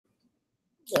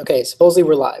Okay, supposedly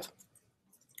we're live.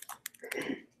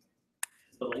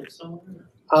 The link somewhere?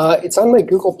 It's on my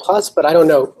Google Plus, but I don't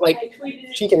know. Like, I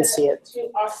tweeted she can see it. to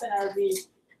Austin.RB.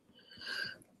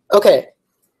 Okay.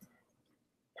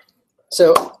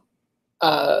 So,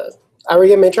 I already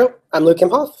gave an intro. I'm Luke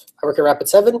Imhoff. I work at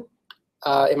Rapid7.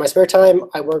 In my spare time,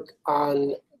 I work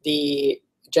on the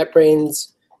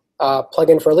JetBrains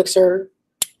plugin for Elixir,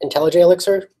 IntelliJ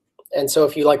Elixir. And so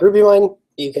if you like RubyMine,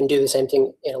 you can do the same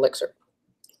thing in Elixir.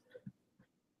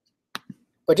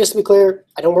 But just to be clear,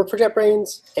 I don't work for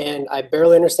JetBrains, and I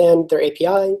barely understand their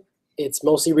API. It's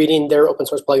mostly reading their open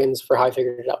source plugins for how I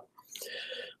figured it out.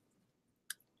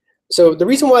 So the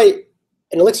reason why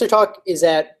an Elixir talk is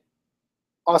at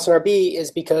Austin.RB is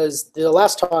because the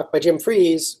last talk by Jim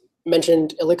Freeze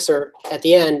mentioned Elixir at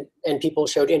the end, and people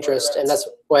showed interest, and that's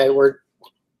why we're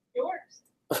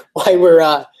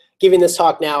giving this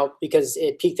talk now, because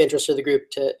it piqued the interest of the group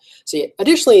to see it.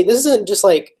 Additionally, this isn't just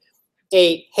like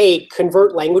a, hey,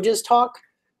 convert languages talk.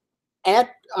 At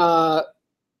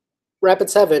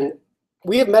Rapid7,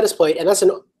 we have Metasploit, and that's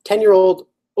a 10-year-old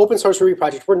open source Ruby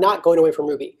project. We're not going away from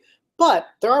Ruby. But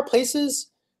there are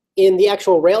places in the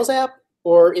actual Rails app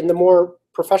or in the more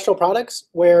professional products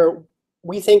where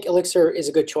we think Elixir is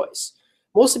a good choice,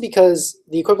 mostly because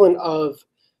the equivalent of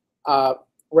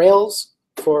Rails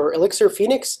for Elixir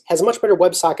Phoenix has much better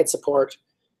WebSocket support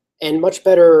and much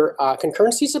better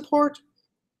concurrency support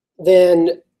than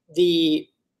the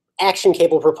action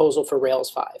cable proposal for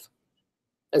Rails 5.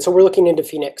 And so we're looking into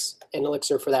Phoenix and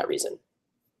Elixir for that reason.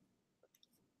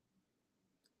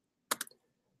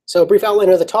 So a brief outline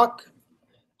of the talk.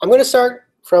 I'm going to start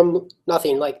from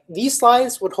nothing. Like, these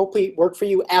slides would hopefully work for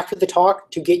you after the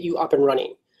talk to get you up and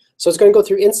running. So it's going to go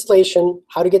through installation,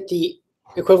 how to get the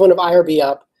equivalent of IRB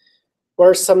up, what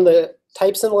are some of the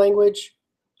types in the language,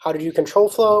 how to do control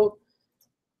flow,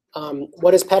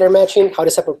 what is pattern matching, how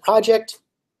to set up a project,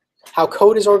 how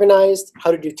code is organized,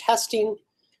 how to do testing,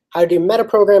 how to do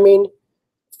metaprogramming,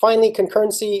 finally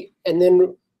concurrency, and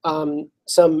then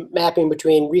some mapping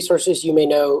between resources you may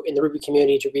know in the Ruby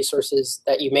community to resources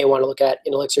that you may want to look at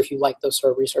in Elixir if you like those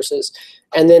sort of resources,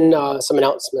 and then some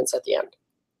announcements at the end.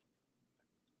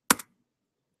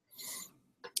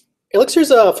 Elixir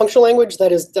is a functional language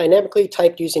that is dynamically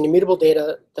typed using immutable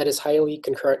data that is highly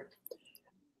concurrent.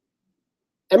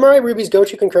 MRI Ruby's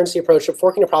go-to concurrency approach of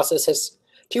forking a process has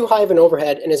too high of an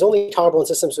overhead and is only tolerable in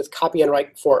systems with copy and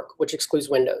write fork, which excludes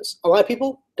Windows. A lot of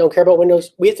people don't care about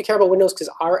Windows. We have to care about Windows because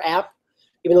our app,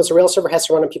 even though it's a Rails server, has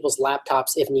to run on people's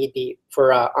laptops if need be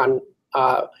for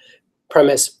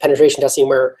on-premise penetration testing,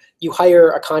 where you hire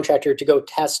a contractor to go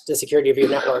test the security of your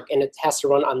network, and it has to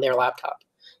run on their laptop.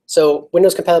 So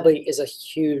Windows compatibility is a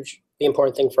hugely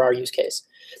important thing for our use case.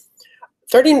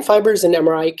 Threading fibers in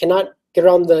MRI cannot get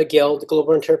around the GIL, the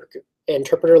global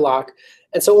interpreter lock,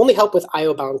 and so only help with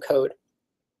IO-bound code.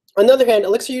 On the other hand,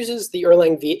 Elixir uses the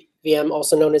Erlang VM,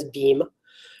 also known as Beam,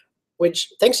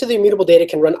 which, thanks to the immutable data,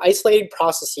 can run isolated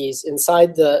processes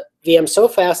inside the VM so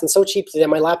fast and so cheaply that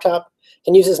my laptop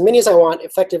can use as many as I want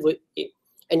effectively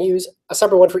and use a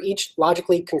separate one for each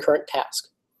logically concurrent task.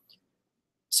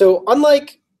 So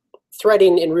unlike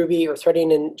threading in Ruby or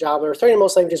threading in Java or threading in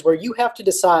most languages where you have to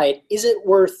decide, is it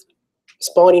worth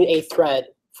spawning a thread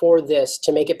for this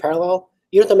to make it parallel,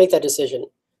 you don't have to make that decision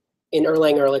in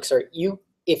Erlang or Elixir.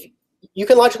 If you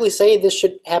can logically say this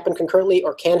should happen concurrently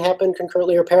or can happen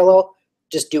concurrently or parallel,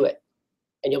 just do it,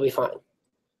 and you'll be fine.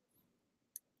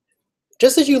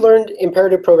 Just as you learned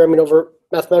imperative programming over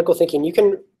mathematical thinking, you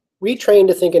can retrain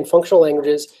to think in functional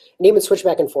languages and even switch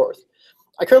back and forth.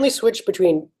 I currently switch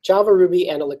between Java, Ruby,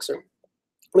 and Elixir.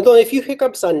 With only a few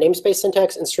hiccups on namespace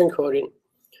syntax and string coding.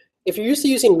 If you're used to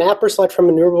using map or select from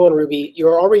enumerable in Ruby, you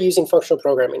are already using functional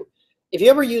programming. If you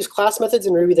ever use class methods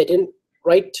in Ruby that didn't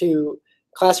write to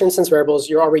class or instance variables,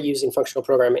 you're already using functional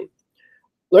programming.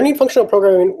 Learning functional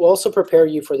programming will also prepare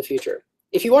you for the future.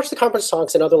 If you watch the conference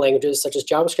talks in other languages, such as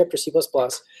JavaScript or C++,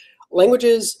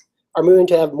 languages are moving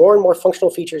to have more and more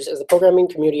functional features as the programming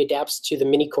community adapts to the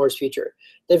mini-cores future.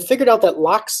 They've figured out that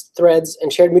locks, threads,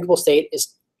 and shared mutable state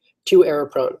is too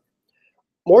error-prone.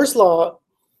 Moore's law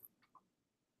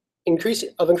of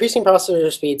increasing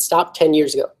processor speed stopped 10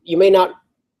 years ago. You may not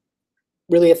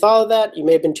really have thought of that. You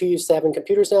may have been too used to having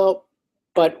computers now,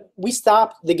 but we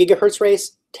stopped the gigahertz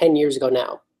race 10 years ago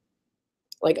now.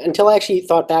 Like, until I actually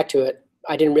thought back to it,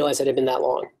 I didn't realize it had been that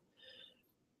long.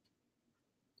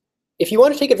 If you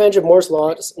want to take advantage of Moore's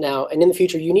laws now and in the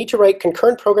future, you need to write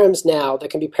concurrent programs now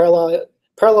that can be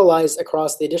parallelized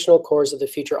across the additional cores of the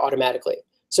future automatically.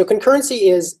 So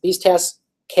concurrency is these tasks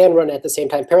can run at the same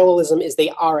time. Parallelism is they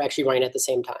are actually running at the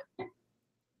same time.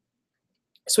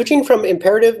 Switching from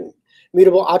imperative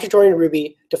mutable, object-oriented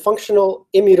Ruby to functional,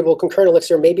 immutable, concurrent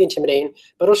Elixir may be intimidating,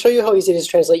 but I'll show you how easy it is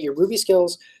to translate your Ruby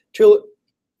skills to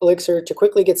Elixir to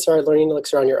quickly get started learning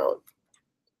Elixir on your own.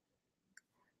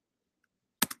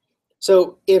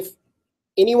 So if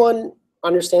anyone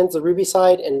understands the Ruby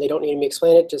side and they don't need me to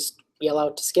explain it, just yell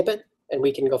out to skip it and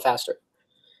we can go faster.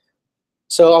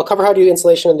 So I'll cover how to do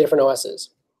installation on different OSs.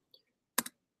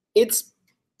 It's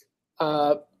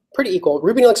pretty equal.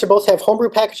 Ruby and Elixir both have homebrew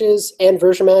packages and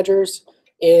version managers.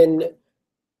 In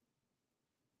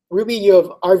Ruby, you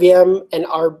have RVM and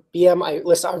RBM. I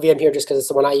list RVM here just because it's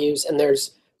the one I use, and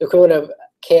there's the equivalent of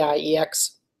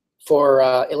KIEX for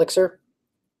Elixir.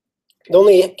 The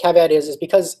only caveat is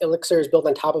because Elixir is built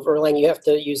on top of Erlang, you have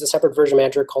to use a separate version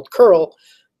manager called curl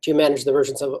to manage the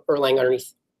versions of Erlang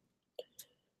underneath.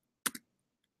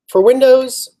 For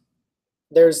Windows,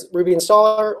 there's Ruby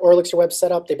installer or Elixir web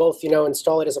setup. They both,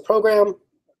 install it as a program.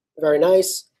 Very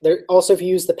nice. There also, if you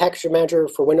use the package manager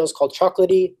for Windows called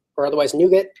Chocolatey or otherwise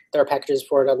Nougat, there are packages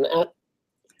for it on the app.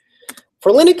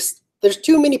 For Linux, there's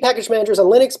too many package managers on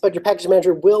Linux, but your package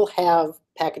manager will have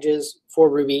packages for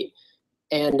Ruby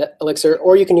and Elixir,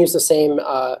 or you can use the same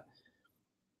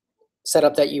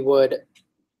setup that you would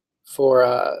for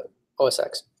OS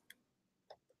X.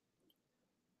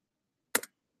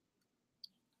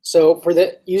 So for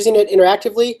using it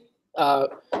interactively,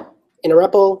 in a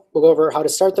REPL, we'll go over how to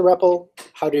start the REPL,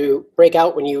 how to break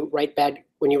out when you write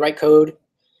code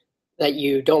that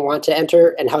you don't want to enter,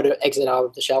 and how to exit out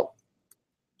of the shell.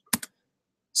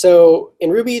 So in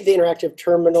Ruby, the interactive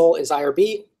terminal is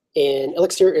IRB. In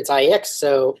Elixir, it's IEX,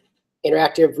 so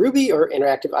interactive Ruby or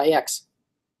interactive IEX.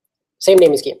 Same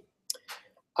naming scheme.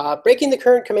 Breaking the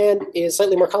current command is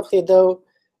slightly more complicated, though,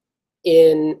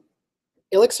 in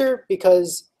Elixir,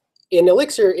 because in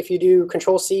Elixir, if you do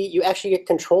Control-C, you actually get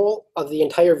control of the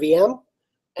entire VM,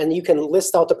 and you can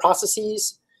list out the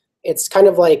processes. It's kind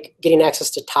of like getting access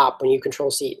to top when you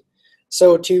Control-C.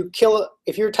 So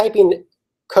if you're typing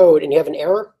code and you have an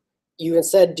error, you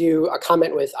instead do a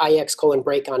comment with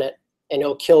IEX:break on it, and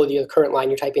it'll kill the current line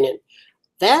you're typing in.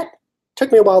 That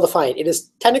took me a while to find. It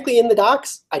is technically in the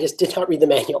docs. I just did not read the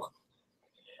manual.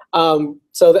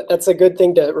 So that's a good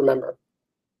thing to remember.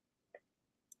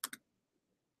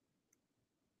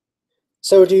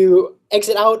 So to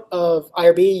exit out of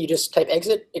IRB, you just type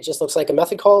exit. It just looks like a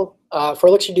method call. For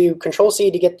Elixir, you do Control-C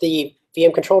to get the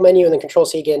VM control menu, and then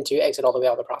Control-C again to exit all the way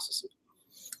out of the process.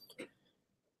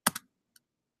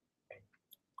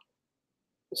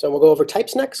 So we'll go over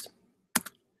types next.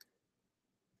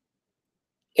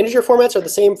 Integer formats are the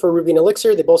same for Ruby and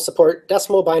Elixir. They both support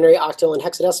decimal, binary, octal, and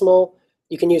hexadecimal.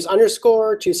 You can use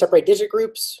underscore to separate digit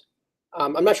groups.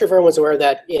 I'm not sure if everyone's aware of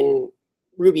that in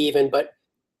Ruby even, but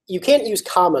you can't use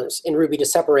commas in Ruby to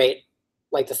separate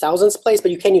like the thousands place,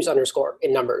 but you can use underscore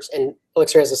in numbers, and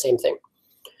Elixir has the same thing.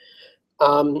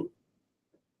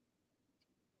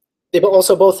 They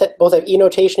also both have E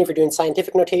notation if you're doing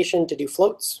scientific notation to do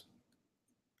floats.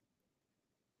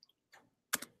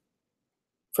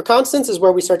 For constants is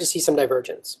where we start to see some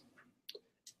divergence.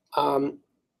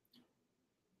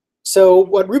 So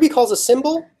what Ruby calls a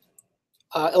symbol,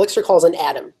 Elixir calls an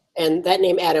atom, and that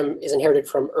name atom is inherited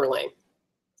from Erlang.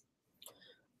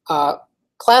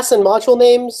 Class and module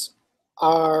names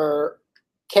are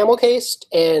camel-cased,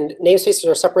 and namespaces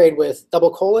are separated with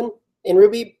double colon in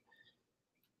Ruby,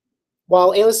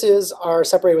 while aliases are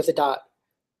separated with a dot.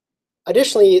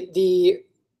 Additionally, the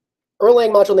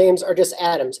Erlang module names are just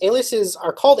atoms. Aliases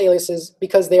are called aliases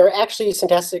because they are actually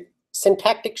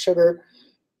syntactic sugar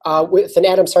with an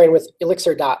atom starting with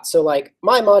Elixir dot. So like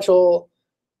my module,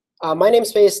 my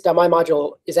namespace dot my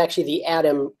module is actually the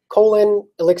atom colon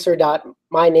Elixir dot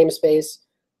my namespace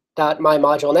dot my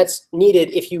module, and that's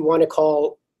needed if you want to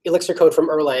call Elixir code from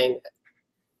Erlang.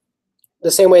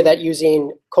 The same way that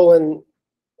using colon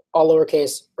all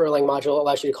lowercase Erlang module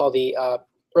allows you to call the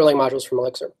Erlang modules from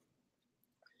Elixir.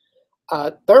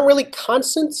 There aren't really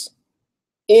constants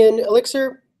in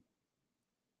Elixir,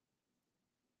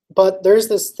 but there's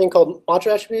this thing called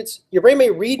module attributes. Your brain may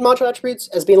read module attributes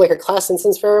as being like a class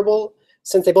instance variable,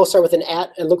 since they both start with an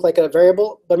at and look like a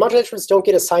variable, but module attributes don't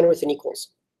get assigned with an equals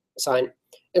sign.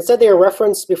 Instead, they are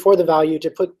referenced before the value to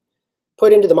put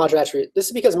into the module attribute. This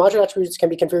is because module attributes can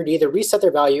be configured to either reset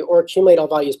their value or accumulate all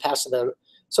values passed to them.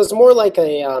 So it's more like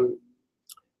a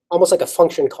almost like a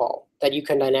function call that you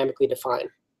can dynamically define.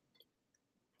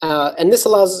 And this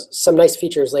allows some nice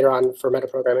features later on for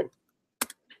metaprogramming.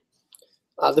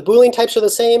 The Boolean types are the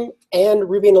same, and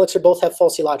Ruby and Elixir both have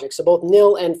falsy logic. So both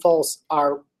nil and false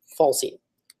are falsy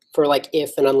for like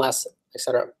if and unless,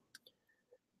 etc.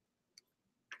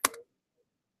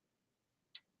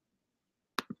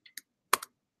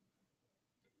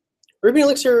 Ruby and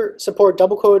Elixir support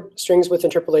double code strings with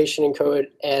interpolation in code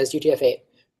as UTF-8.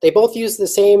 They both use the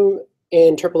same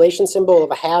interpolation symbol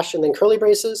of a hash and then curly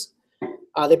braces.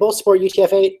 They both support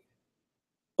UTF-8,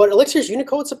 but Elixir's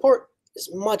Unicode support is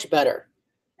much better.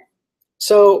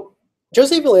 So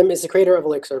Jose Valim is the creator of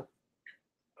Elixir,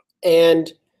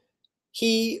 and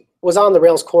he was on the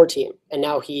Rails core team, and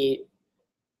now he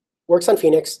works on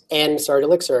Phoenix and started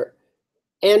Elixir.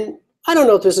 And I don't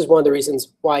know if this is one of the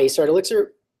reasons why he started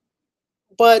Elixir,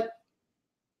 but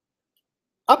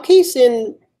upcase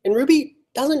in Ruby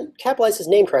doesn't capitalize his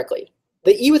name correctly.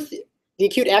 The E with the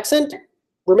acute accent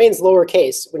remains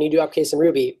lowercase when you do upcase in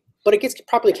Ruby, but it gets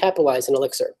properly capitalized in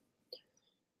Elixir.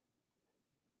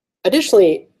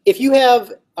 Additionally, if you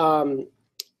have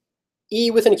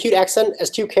E with an acute accent as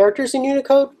 2 characters in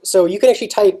Unicode, so you can actually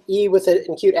type E with an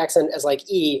acute accent as like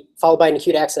E followed by an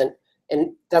acute accent,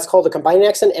 and that's called a combining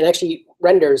accent, and actually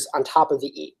renders on top of the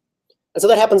E. And so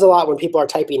that happens a lot when people are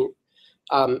typing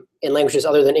in languages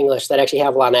other than English that actually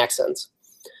have a lot of accents.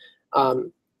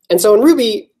 And so in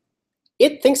Ruby,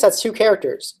 it thinks that's 2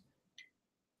 characters.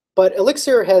 But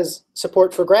Elixir has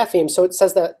support for graphemes, so it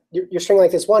says that your string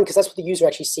length is 1 because that's what the user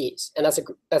actually sees. And that's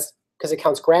because it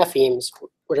counts graphemes,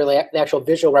 which are the actual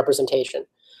visual representation.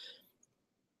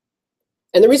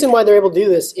 And the reason why they're able to do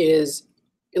this is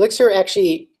Elixir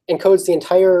actually encodes the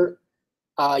entire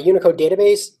Unicode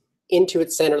database into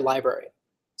its standard library.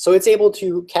 So it's able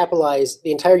to capitalize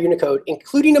the entire Unicode,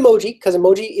 including emoji, because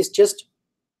emoji is just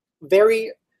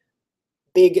very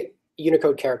big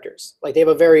Unicode characters. Like they have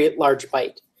a very large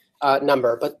byte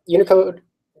number, but Unicode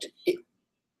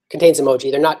contains emoji.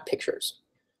 They're not pictures.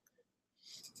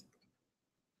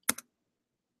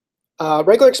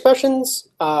 Regular expressions,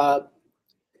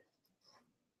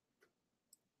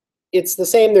 it's the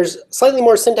same. There's slightly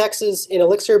more syntaxes in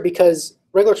Elixir because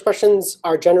regular expressions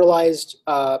are generalized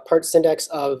part syntax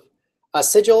of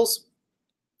sigils.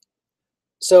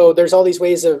 So there's all these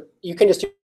ways of, you can just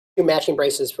do matching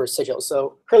braces for sigils.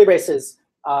 So curly braces,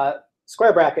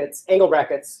 square brackets, angle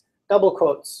brackets, double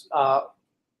quotes,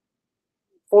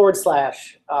 forward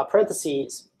slash,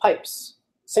 parentheses, pipes,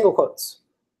 single quotes.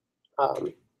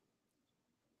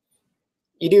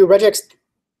 You do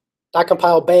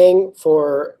regex.compile bang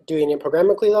for doing it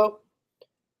programmatically though.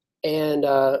 And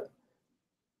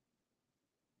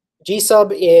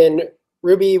gsub in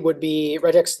Ruby would be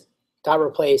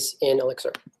regex.replace in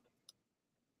Elixir.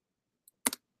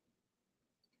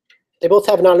 They both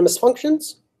have anonymous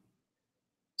functions.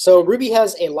 So Ruby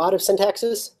has a lot of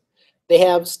syntaxes. They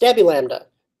have stabby lambda.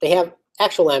 They have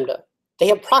actual lambda. They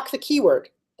have proc the keyword.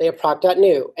 They have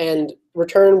proc.new. And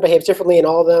return behaves differently in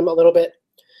all of them a little bit.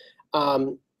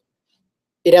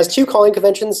 It has 2 calling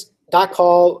conventions,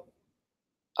 .call,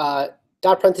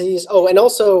 dot parentheses. Oh, and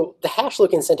also the hash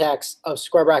looking syntax of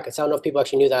square brackets. I don't know if people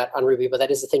actually knew that on Ruby, but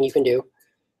that is the thing you can do.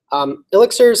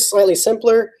 Elixir is slightly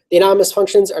simpler. The anonymous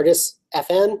functions are just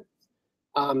fn.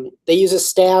 They use a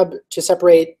stab to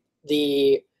separate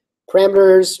the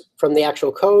parameters from the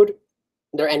actual code.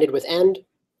 They're ended with end.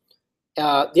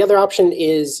 The other option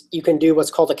is you can do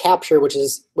what's called a capture, which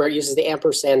is where it uses the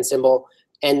ampersand symbol,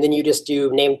 and then you just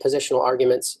do named positional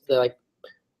arguments, like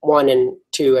 1 and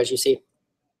 2, as you see.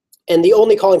 And the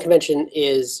only calling convention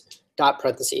is dot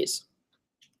parentheses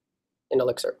in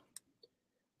Elixir.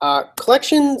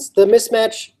 Collections, the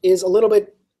mismatch is a little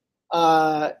bit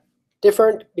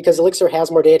different because Elixir has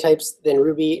more data types than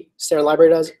Ruby standard library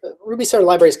does. Ruby standard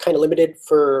library is kind of limited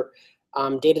for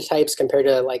data types compared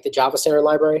to like the Java standard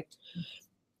library.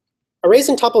 Arrays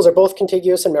and tuples are both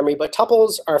contiguous in memory, but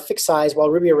tuples are fixed size while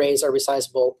Ruby arrays are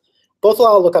resizable. Both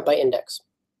allow lookup by index.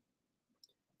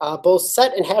 Both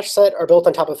set and hash set are built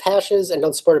on top of hashes and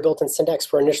don't support a built-in syntax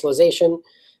for initialization.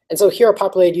 And so here are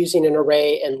populated using an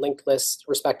array and linked list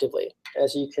respectively,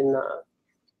 as you can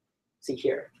see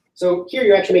here. So here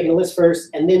you're actually making a list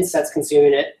first and then sets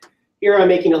consuming it. Here I'm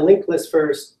making a linked list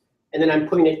first and then I'm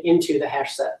putting it into the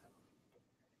hash set.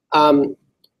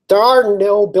 There are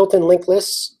no built-in linked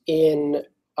lists in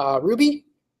Ruby,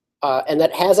 and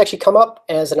that has actually come up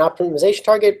as an optimization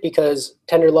target because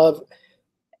Tenderlove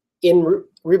in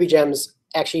Ruby gems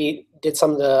actually did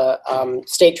some of the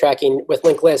state tracking with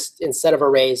linked lists instead of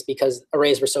arrays because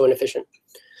arrays were so inefficient.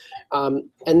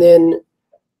 And then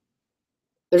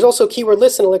there's also keyword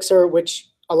lists in Elixir, which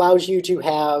allows you to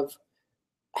have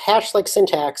hash-like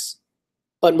syntax,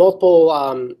 but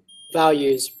multiple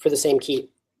values for the same key.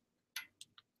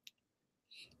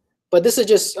 But this is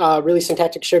just really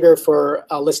syntactic sugar for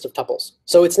a list of tuples.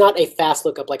 So it's not a fast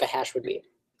lookup like a hash would be.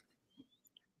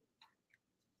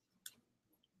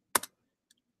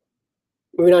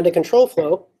 Moving on to control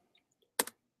flow.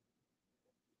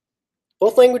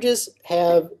 Both languages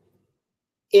have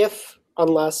if,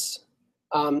 unless,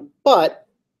 but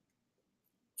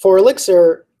for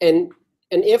Elixir, an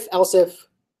if, else if,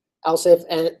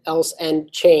 and else,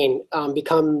 and chain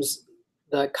becomes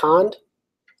the cond,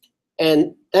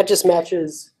 and that just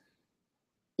matches.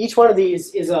 Each one of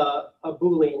these is a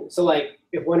Boolean. So like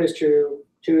if 1 is true,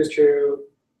 2 is true.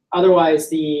 Otherwise,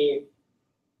 the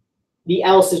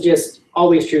else is just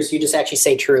always true. So you just actually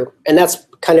say true, and that's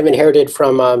kind of inherited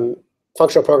from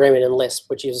functional programming in Lisp,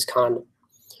 which uses cond.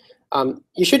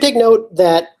 You should take note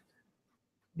that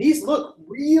these look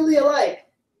really alike,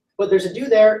 but there's a do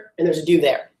there and there's a do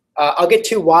there. I'll get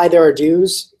to why there are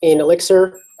do's in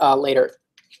Elixir later.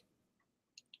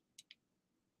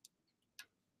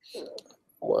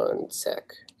 One sec.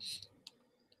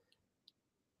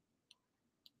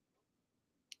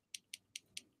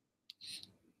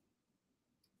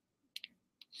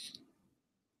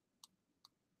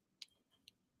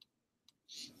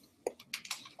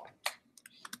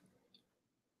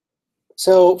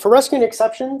 So for rescuing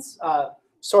exceptions,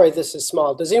 sorry, this is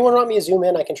small. Does anyone want me to zoom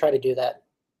in? I can try to do that.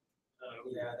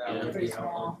 Yeah, that would be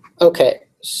helpful. Okay,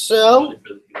 so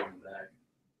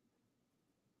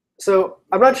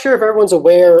I'm not sure if everyone's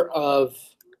aware of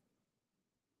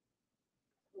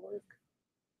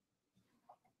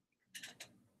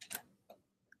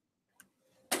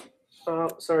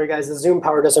sorry guys, the zoom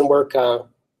power doesn't work on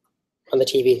the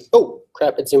TV. Oh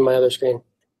crap, it zoomed my other screen.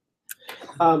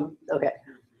 Okay,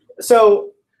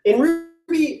 so in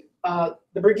Ruby,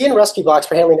 the begin rescue blocks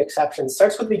for handling exceptions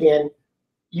starts with begin.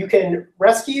 You can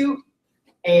rescue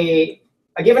a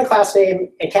given class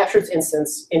name and capture its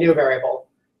instance into a variable.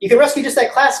 You can rescue just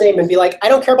that class name and be like, I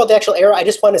don't care about the actual error, I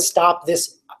just want to stop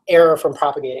this error from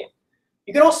propagating.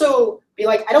 You can also be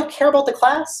like, I don't care about the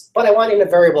class, but I want it in a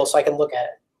variable so I can look at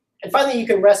it. And finally, you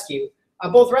can rescue.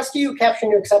 Both rescue,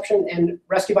 capturing your exception, and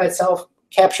rescue by itself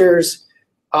captures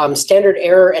standard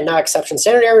error and not exception.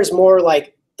 Standard error is more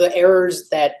like the errors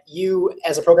that you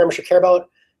as a programmer should care about.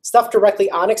 Stuff directly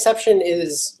on exception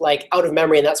is like out of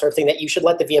memory and that sort of thing that you should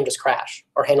let the VM just crash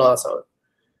or handle on its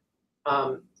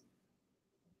own.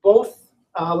 Both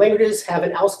languages have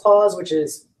an else clause, which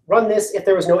is run this if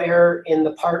there was no error in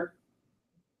the part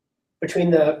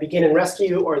between the begin and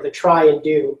rescue or the try and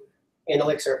do in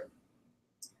Elixir.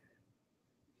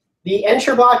 The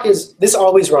ensure block is, this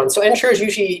always runs. So ensure is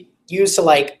usually used to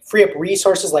like free up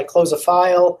resources like close a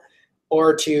file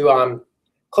or to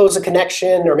close a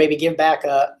connection or maybe give back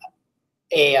a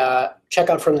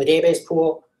checkout from the database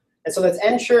pool. And so that's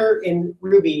ensure in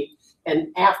Ruby and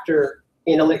after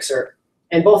in Elixir.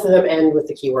 And both of them end with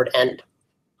the keyword end.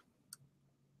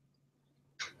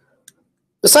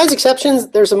 Besides exceptions,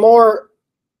 there's a more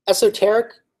esoteric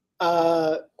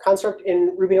construct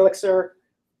in Ruby and Elixir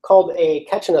called a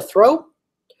catch and a throw.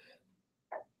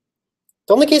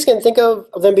 The only case I can think of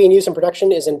them being used in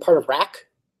production is in part of rack,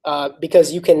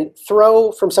 because you can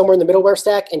throw from somewhere in the middleware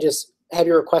stack and just have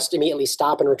your request immediately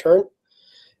stop and return.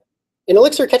 In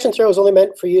Elixir, catch and throw is only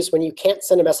meant for use when you can't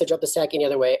send a message up the stack any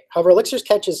other way. However, Elixir's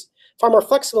catch is far more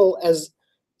flexible, as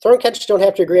throw and catch don't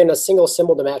have to agree on a single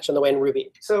symbol to match on the way in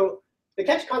Ruby. So the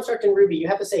catch construct in Ruby, you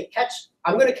have to say catch,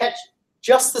 I'm going to catch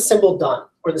just the symbol done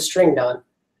or the string done.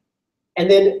 And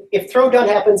then if throw done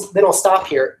happens, then I'll stop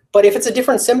here. But if it's a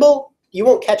different symbol, you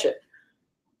won't catch it.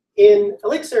 In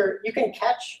Elixir, you can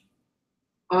catch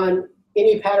on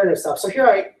any pattern of stuff. So here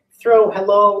I throw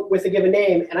hello with a given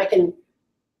name, and I can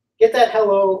get that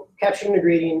hello captured in a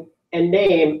greeting and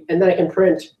name, and then I can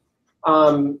print.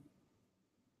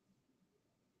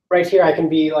 Right here, I can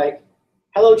be like,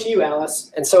 hello to you,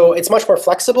 Alice. And so it's much more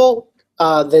flexible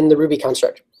than the Ruby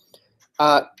construct.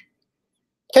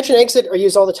 Catch and exit are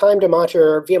used all the time to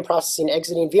monitor VM processing and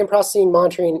exiting. VM processing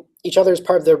monitoring each other is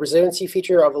part of the resiliency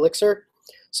feature of Elixir.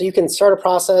 So you can start a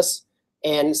process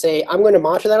and say, I'm going to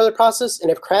monitor that other process,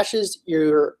 and if it crashes,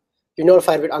 you're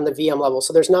notified of it on the VM level.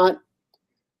 So there's not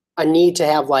a need to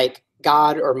have like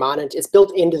God or Monit. It's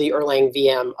built into the Erlang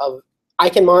VM of, I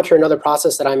can monitor another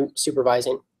process that I'm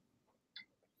supervising.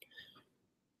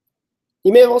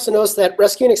 You may have also noticed that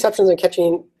rescuing exceptions and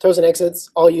catching throws and exits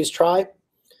all use try.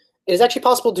 It is actually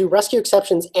possible to rescue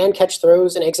exceptions and catch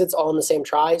throws and exits all in the same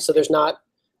try, so there's not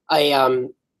a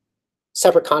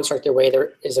separate construct the way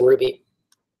there is in Ruby.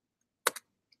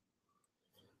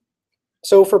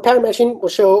 So for pattern matching, we'll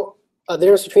show the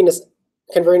difference between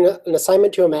converting an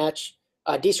assignment to a match,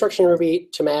 destruction in Ruby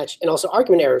to match, and also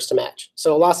argument errors to match.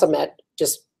 So loss of match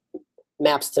just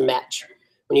maps to match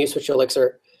when you switch to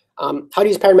Elixir. How to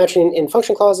use pattern matching in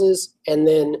function clauses, and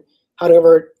then how to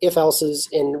convert if-else's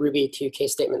in Ruby to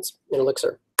case statements in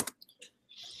Elixir.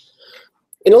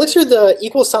 In Elixir, the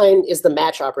equal sign is the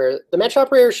match operator. The match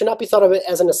operator should not be thought of it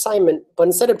as an assignment, but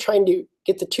instead of trying to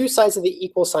get the two sides of the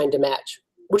equal sign to match,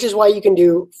 which is why you can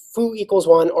do foo equals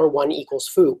 1 or 1 equals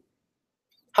foo.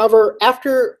 However,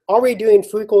 after already doing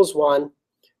foo equals 1,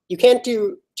 you can't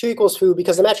do 2 equals foo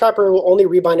because the match operator will only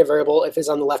rebind a variable if it's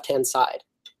on the left-hand side.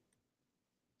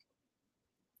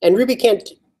 And Ruby can't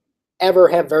ever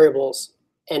have variables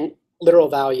and literal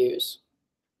values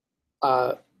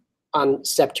on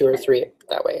step 2 or 3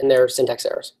 that way, and there are syntax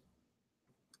errors.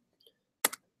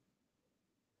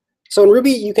 So in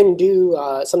Ruby, you can do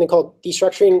something called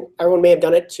destructuring. Everyone may have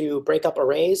done it to break up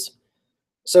arrays.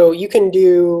 So you can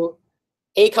do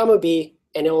A comma B,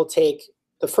 and it will take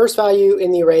the first value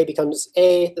in the array becomes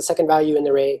A, the second value in the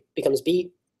array becomes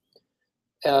B.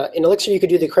 In Elixir, you could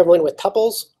do the equivalent with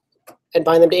tuples and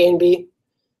bind them to A and B.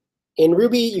 In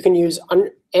Ruby, you can use, and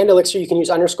Elixir, you can use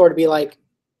underscore to be like,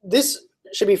 this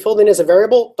should be filled in as a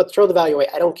variable, but throw the value away.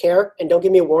 I don't care, and don't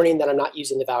give me a warning that I'm not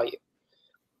using the value.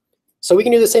 So we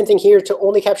can do the same thing here to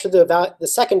only capture the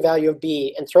second value of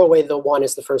B and throw away the 1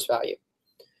 as the first value.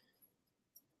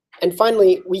 And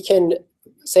finally, we can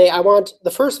say I want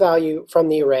the first value from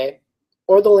the array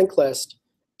or the linked list,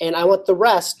 and I want the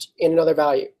rest in another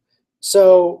value.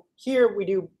 So here we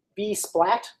do B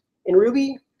splat in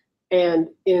Ruby, and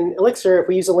in Elixir, if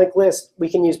we use a linked list, we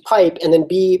can use pipe, and then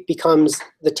B becomes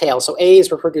the tail. So A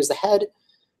is referred to as the head,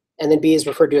 and then B is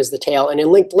referred to as the tail. And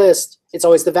in linked list, it's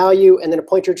always the value and then a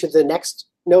pointer to the next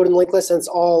node in the linked list, and it's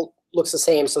all looks the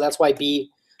same. So that's why you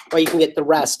can get the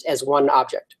rest as one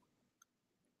object.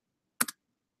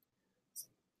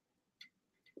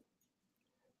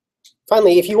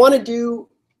 Finally, if you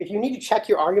need to check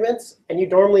your arguments, and you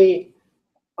normally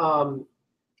want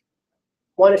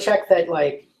to check that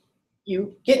like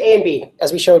you get A and B,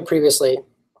 as we showed previously,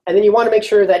 and then you want to make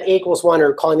sure that A equals 1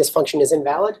 or calling this function is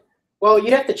invalid, well,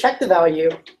 you'd have to check the value,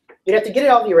 you'd have to get it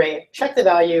out of the array, check the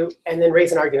value, and then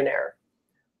raise an argument error.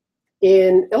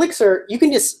 In Elixir, you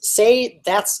can just say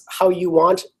that's how you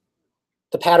want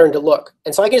the pattern to look.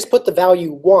 And so I can just put the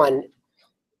value 1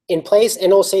 in place, and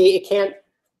it'll say it can't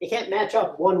match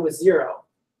up 1 with 0.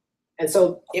 And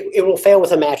so it will fail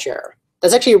with a match error.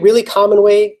 That's actually a really common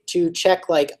way to check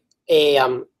like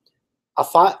an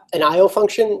IO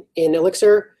function in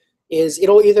Elixir. Is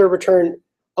it'll either return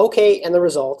OK and the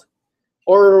result,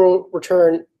 or it'll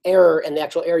return error and the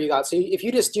actual error you got. So if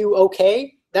you just do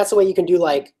OK, that's the way you can do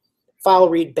like file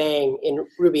read bang in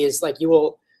Ruby. Is like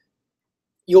you'll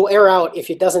error out if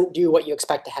it doesn't do what you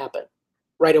expect to happen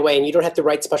right away, and you don't have to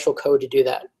write special code to do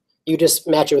that. You just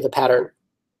match it with a pattern.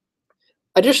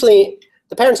 Additionally,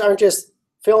 the patterns aren't just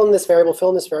fill in this variable, fill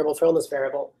in this variable, fill in this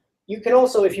variable. You can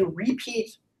also, if you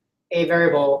repeat a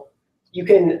variable, you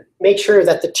can make sure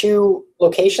that the two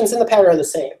locations in the pattern are the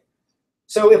same.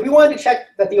 So if we wanted to check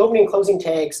that the opening and closing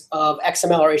tags of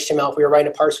XML or HTML, if we were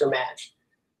writing a parser match,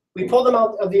 we pull them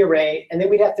out of the array, and then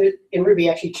we'd have to, in Ruby,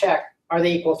 actually check, are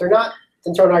they equal? If they're not,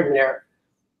 then throw an argument error.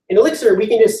 In Elixir, we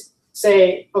can just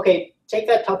say, OK, take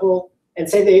that tuple and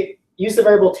say they use the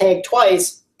variable tag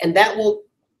twice, and that will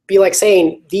be like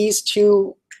saying these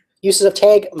two uses of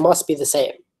tag must be the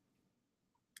same.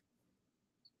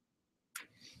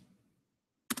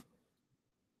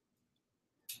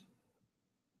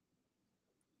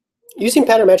 Using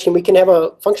pattern matching, we can have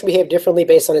a function behave differently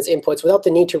based on its inputs without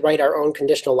the need to write our own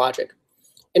conditional logic.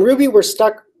 In Ruby, we're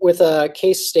stuck with a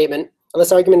case statement unless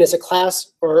the argument is a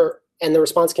class and the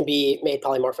response can be made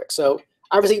polymorphic. So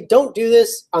obviously, don't do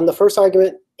this on the first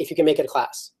argument if you can make it a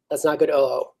class. That's not good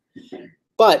OO.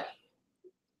 But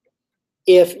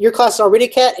if your class is already a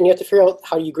cat and you have to figure out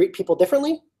how you greet people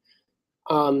differently,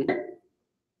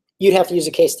 you'd have to use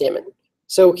a case statement.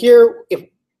 So here,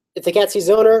 if the cat sees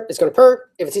the owner, it's going to purr.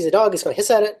 If it sees a dog, it's going to hiss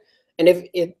at it. And if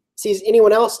it sees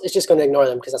anyone else, it's just going to ignore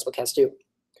them because that's what cats do.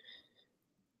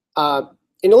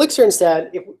 In Elixir instead,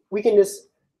 if we can just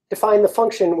define the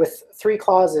function with 3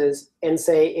 clauses and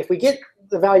say if we get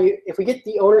the value, if we get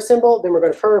the owner symbol, then we're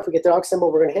going to purr. If we get the dog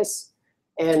symbol, we're going to hiss.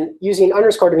 And using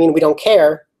underscore to mean we don't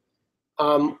care,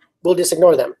 we'll just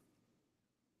ignore them.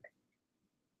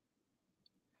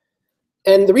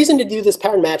 And the reason to do this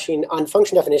pattern matching on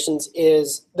function definitions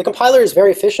is the compiler is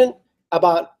very efficient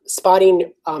about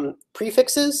spotting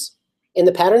prefixes in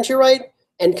the patterns you write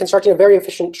and constructing a very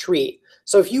efficient tree.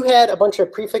 So if you had a bunch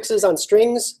of prefixes on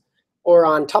strings or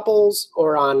on tuples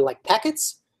or on like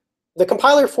packets, the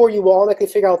compiler for you will automatically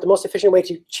figure out the most efficient way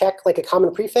to check like a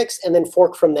common prefix and then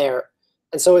fork from there.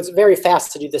 And so it's very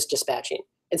fast to do this dispatching.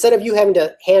 Instead of you having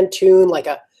to hand tune like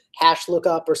a hash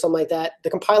lookup or something like that, the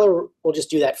compiler will just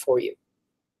do that for you.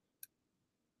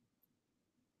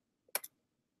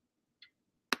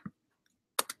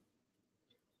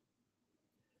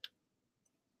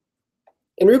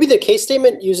 In Ruby, the case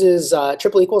statement uses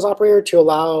triple equals operator to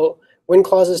allow when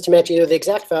clauses to match either the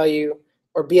exact value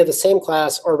or be of the same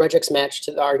class or regex match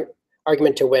to the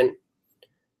argument to win.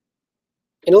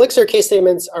 In Elixir, case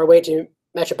statements are a way to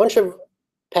match a bunch of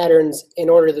patterns in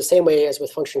order the same way as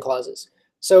with function clauses.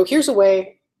 So here's a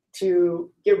way to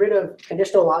get rid of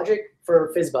conditional logic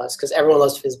for FizzBuzz, because everyone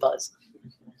loves FizzBuzz.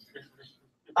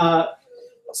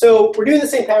 So we're doing the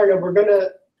same pattern, and we're going to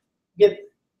get,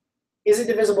 is it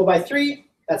divisible by 3?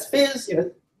 That's fizz.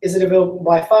 Is it divisible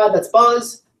by 5? That's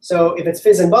buzz. So if it's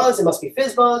fizz and buzz, it must be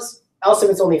FizzBuzz. Else if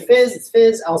it's only fizz, it's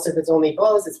fizz. Else if it's only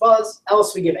buzz, it's buzz.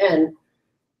 Else we give n.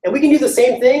 And we can do the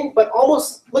same thing, but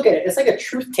almost, look at it. It's like a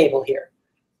truth table here.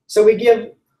 So we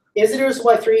give, is it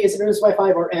divisible by 3, is it divisible by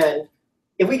 5, or n?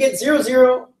 If we get 0,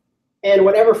 0, and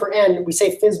whatever for n, we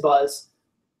say FizzBuzz.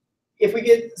 If we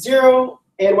get 0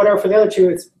 and whatever for the other two,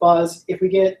 it's buzz. If we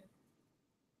get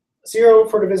 0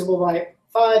 for divisible by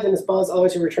 5, then it's buzz,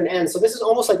 otherwise we return n. So this is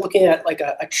almost like looking at like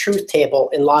a truth table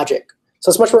in logic. So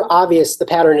it's much more obvious, the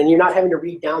pattern, and you're not having to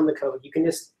read down the code. You can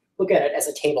just look at it as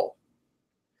a table.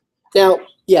 Now,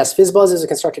 yes, FizzBuzz is a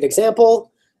constructed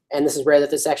example, and this is rare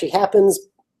that this actually happens,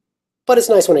 but it's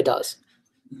nice when it does.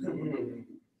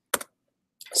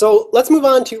 So let's move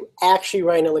on to actually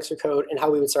writing Elixir code and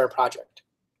how we would start a project.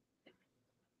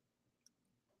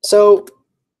 So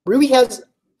Ruby has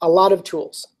a lot of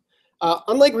tools.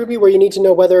 Unlike Ruby, where you need to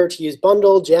know whether to use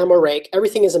bundle, gem, or rake,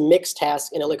 everything is a mix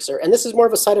task in Elixir. And this is more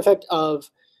of a side effect of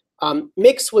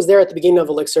mix was there at the beginning of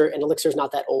Elixir, and Elixir is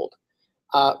not that old.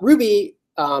 Ruby,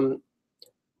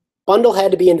 bundle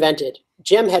had to be invented.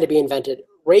 Gem had to be invented.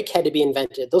 Rake had to be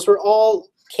invented. Those were all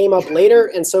came up later,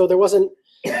 and so there wasn't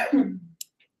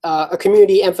a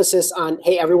community emphasis on,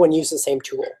 hey, everyone use the same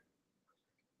tool.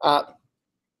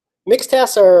 Mixed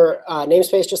tasks are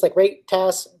namespace just like rake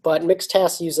tasks, but mixed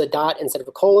tasks use a dot instead of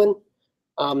a colon.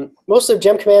 Most of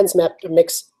gem commands map to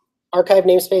mix archive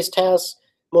namespace tasks.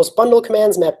 Most bundle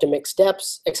commands map to mix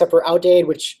deps, except for outdated,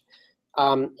 which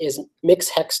is mix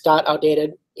hex dot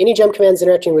outdated. Any gem commands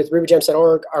interacting with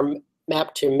rubygems.org are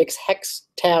mapped to mix hex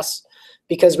tasks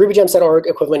because rubygems.org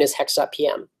equivalent is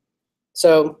hex.pm.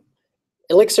 So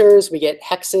elixirs, we get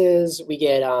hexes, we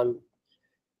get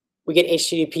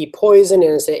HTTP poison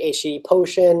and it's an HTTP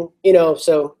potion, you know,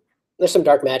 so there's some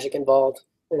dark magic involved,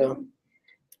 you know.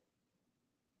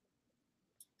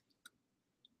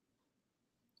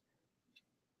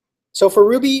 So for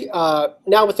Ruby,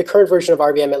 now with the current version of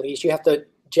RVM at least, you have to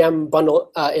gem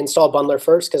bundle install bundler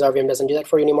first because RVM doesn't do that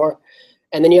for you anymore.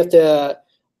 And then you have to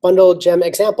bundle gem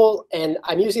example. And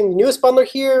I'm using the newest bundler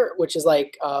here, which is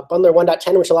like bundler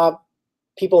 1.10, which a lot of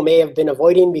people may have been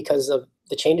avoiding because of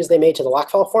the changes they made to the lock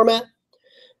file format.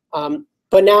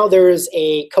 But now there's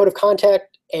a code of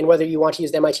contact and whether you want to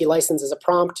use the MIT license as a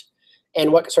prompt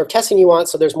and what sort of testing you want,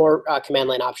 so there's more command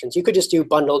line options. You could just do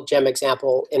bundle gem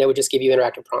example and it would just give you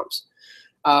interactive prompts.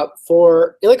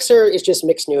 For Elixir, it's just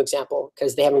mix new example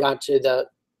because they haven't got to the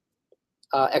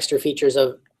extra features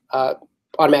of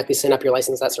automatically setting up your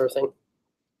license, that sort of thing.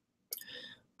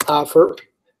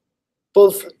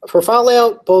 For file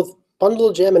layout, both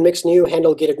bundle gem and mix new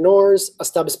handle get ignores, a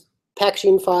stubs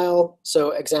packaging file,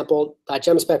 so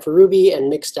example.gemspec for Ruby and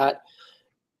mix.exs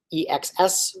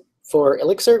for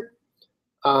Elixir.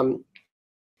 In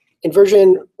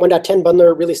version 1.10,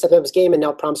 bundler really stepped up its game and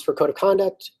now prompts for code of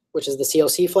conduct, which is the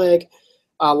COC flag.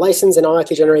 License and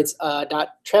automatically generates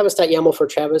 .travis.yaml for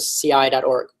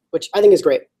travisci.org, which I think is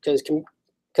great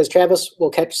because Travis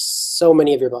will catch so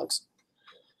many of your bugs.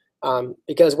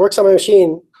 Because works on my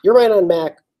machine, you're running on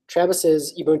Mac,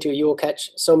 Travis's Ubuntu, you will catch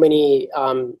so many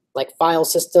like file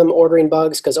system ordering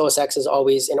bugs because OS X is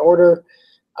always in order,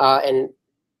 and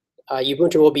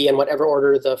Ubuntu will be in whatever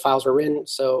order the files were in.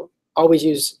 So always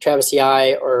use Travis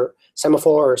CI or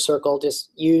Semaphore or Circle.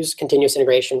 Just use continuous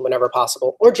integration whenever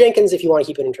possible, or Jenkins if you want to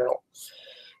keep it internal.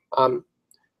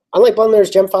 Unlike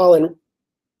bundler's gemfile and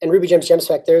RubyGem's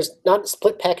gemspec, there's not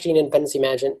split packaging and dependency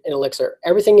management in Elixir.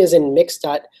 Everything is in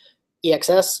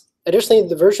mix.exs. Additionally,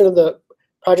 the version of the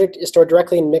project is stored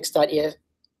directly in mix.exs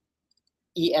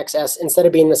instead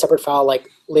of being in a separate file like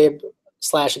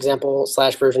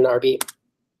lib/example/version.rb.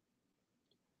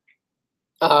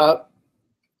 As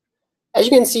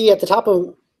you can see at the top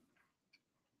of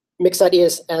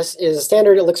mix.exs is a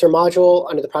standard Elixir module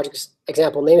under the project's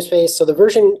example namespace. So the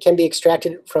version can be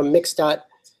extracted from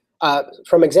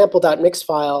from example.mix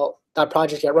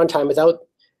file.project at runtime without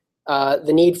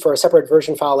the need for a separate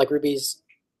version file like Ruby's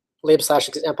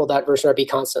lib/example.version.rb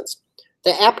constants.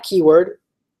 The app keyword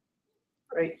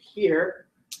right here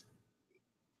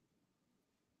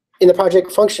in the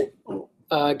project function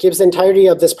gives the entirety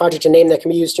of this project a name that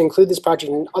can be used to include this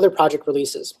project in other project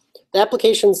releases. The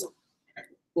applications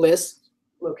list,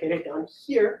 located down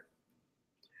here,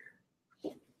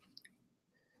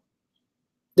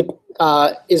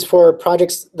 is for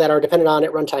projects that are dependent on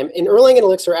at runtime. In Erlang and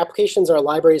Elixir, applications are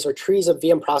libraries or trees of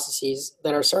VM processes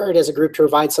that are started as a group to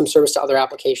provide some service to other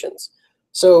applications.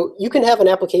 So you can have an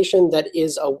application that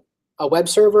is a web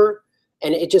server,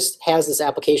 and it just has this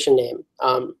application name.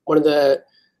 One of the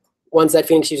ones that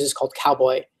Phoenix uses is called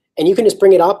Cowboy. And you can just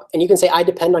bring it up, and you can say, I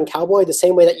depend on Cowboy, the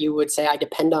same way that you would say, I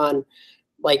depend on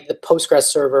like the Postgres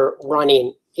server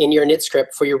running in your init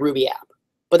script for your Ruby app.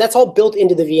 But that's all built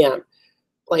into the VM.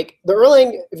 Like the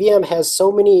Erlang VM has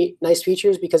so many nice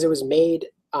features because it was made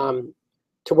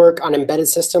to work on embedded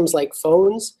systems like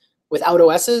phones without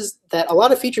OSs, that a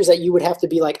lot of features that you would have to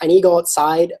be like, I need to go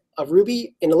outside of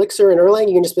Ruby in Elixir and Erlang,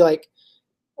 you can just be like,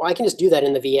 well, I can just do that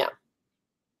in the VM.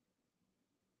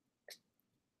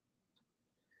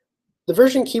 The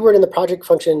version keyword in the project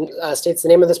function states the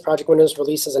name of this project when it was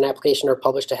released as an application or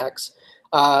published to hex.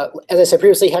 As I said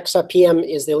previously, hex.pm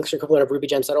is the Elixir equivalent of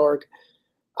rubygems.org.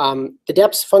 The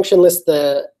deps function lists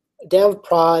the dev,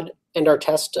 prod, and our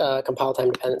test compile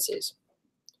time dependencies.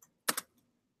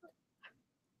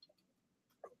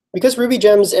 Because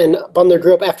RubyGems and Bundler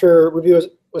grew up after Ruby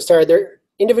was started, their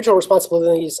individual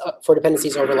responsibilities for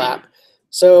dependencies overlap.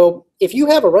 So if you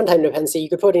have a runtime dependency, you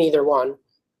could put in either one.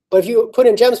 But if you put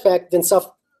in gemspec, then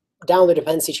stuff down the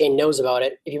dependency chain knows about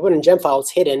it. If you put in gemfile, it's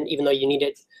hidden, even though you need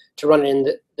it to run it in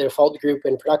the default group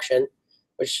in production,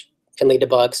 which can lead to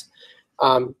bugs.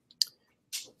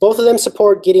 Both of them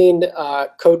support getting a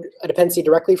dependency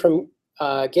directly from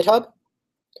GitHub.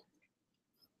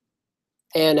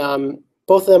 And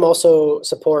both of them also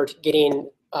support getting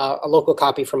a local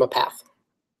copy from a path.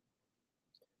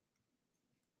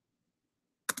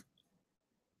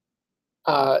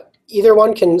 Either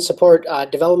one can support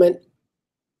development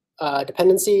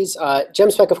dependencies.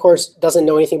 Gemspec, of course, doesn't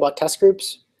know anything about test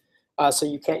groups, so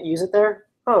you can't use it there.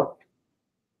 Oh,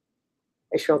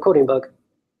 HTML coding bug.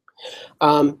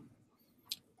 And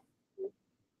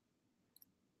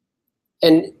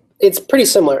it's pretty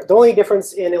similar. The only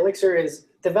difference in Elixir is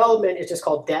development is just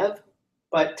called dev,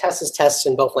 but test is tests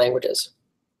in both languages.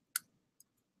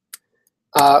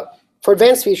 For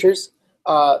advanced features,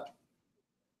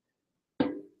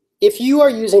 if you are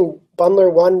using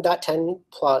Bundler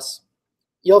 1.10+,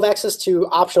 you'll have access to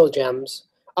optional gems.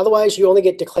 Otherwise, you only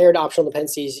get declared optional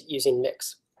dependencies using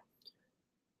mix.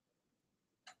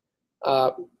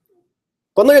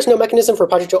 Bundler has no mechanism for a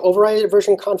project to override a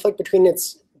version conflict between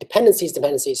its dependencies.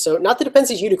 So not the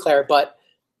dependencies you declare, but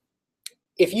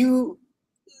if you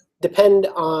depend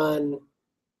on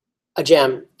a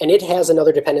gem and it has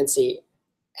another dependency,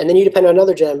 and then you depend on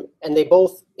another gem, and they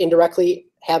both indirectly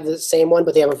have the same one,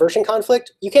 but they have a version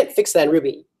conflict, you can't fix that in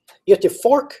Ruby. You have to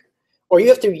fork, or you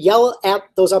have to yell at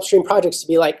those upstream projects to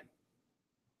be like,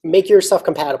 make your stuff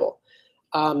compatible.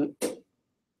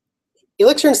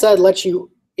 Elixir instead lets you,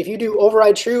 if you do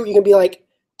override true, you can be like,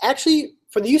 actually,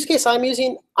 for the use case I'm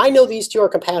using, I know these two are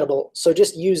compatible, so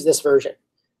just use this version,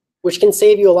 which can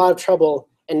save you a lot of trouble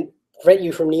and prevent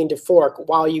you from needing to fork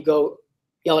while you go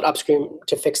yell at upstream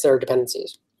to fix their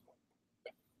dependencies.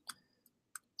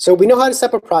 So we know how to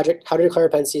set up a project, how to declare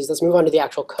dependencies. Let's move on to the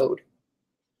actual code.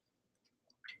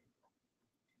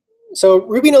 So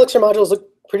Ruby and Elixir modules look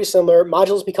pretty similar.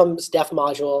 Modules becomes def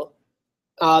module.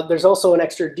 There's also an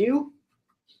extra do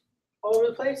all over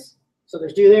the place. So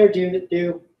there's do there, do.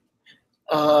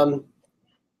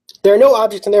 There are no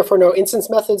objects and therefore no instance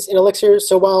methods in Elixir.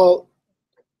 So while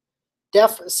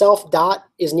def self dot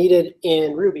is needed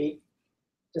in Ruby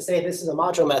to say this is a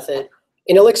module method,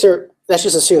 in Elixir, that's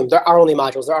just assumed. There are only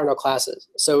modules. There are no classes.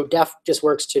 So def just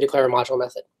works to declare a module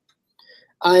method.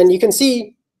 And you can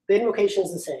see the invocation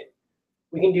is the same.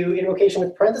 We can do invocation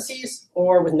with parentheses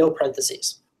or with no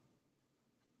parentheses.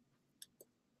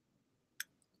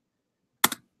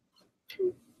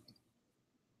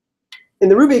 In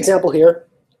the Ruby example here,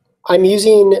 I'm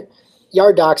using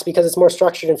yard docs because it's more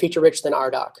structured and feature-rich than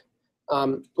RDoc.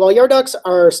 While yard docs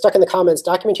are stuck in the comments,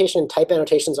 documentation and type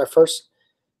annotations are first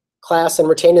class and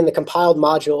retained in the compiled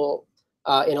module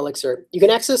in Elixir. You can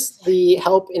access the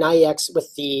help in IEX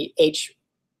with the H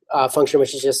function,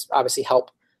 which is just obviously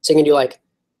help. So you can do like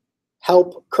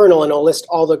help kernel, and it'll list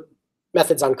all the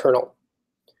methods on kernel.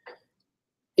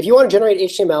 If you want to generate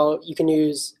HTML, you can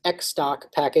use xdoc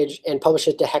package and publish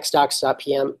it to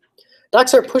hexdocs.pm.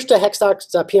 Docs are pushed to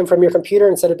hexdocs.pm from your computer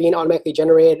instead of being automatically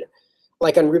generated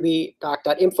like on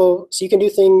rubydoc.info. So you can do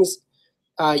things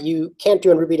you can't do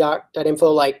on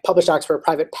rubydoc.info, like publish docs for a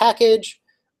private package,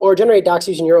 or generate docs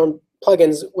using your own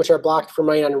plugins, which are blocked from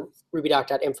running on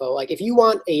rubydoc.info. Like if you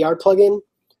want a Yard plugin,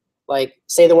 like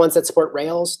say the ones that support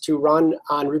Rails to run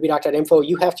on rubydoc.info,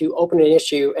 you have to open an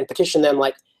issue and petition them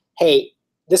like, hey,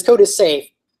 this code is safe.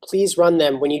 Please run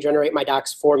them when you generate my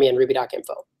docs for me in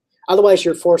ruby.info. Otherwise,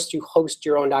 you're forced to host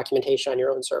your own documentation on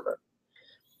your own server.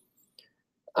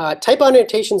 Type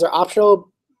annotations are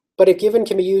optional, but if given,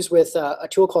 can be used with a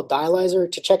tool called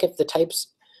Dialyzer to check if the types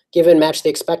given match the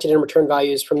expected and return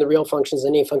values from the real functions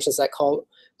and any functions that call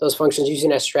those functions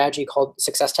using a strategy called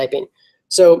success typing.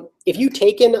 So if you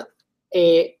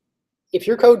if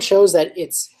your code shows that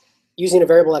it's using a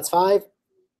variable that's 5,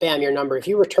 bam, your number. If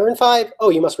you return 5, oh,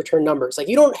 you must return numbers. Like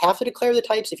you don't have to declare the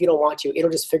types if you don't want to.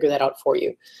 It'll just figure that out for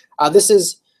you. This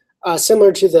is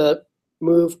similar to the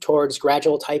move towards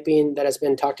gradual typing that has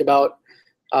been talked about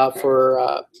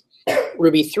for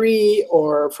Ruby 3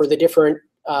 or for the different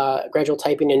gradual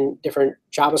typing in different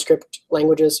JavaScript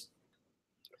languages.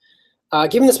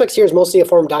 Given the specs here is mostly a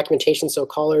form of documentation, so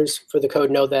callers for the code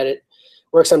know that it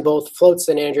works on both floats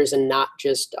and integers and not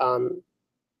just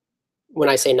when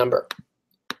I say number.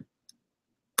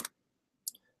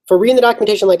 For reading the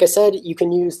documentation, like I said, you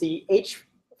can use the H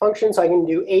function. So I can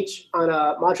do H on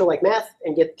a module like math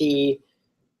and get the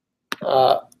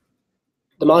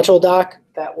module doc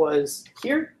that was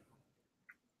here.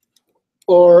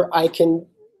 Or I can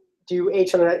do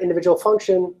H on an individual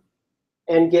function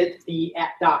and get the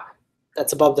 @doc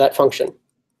that's above that function.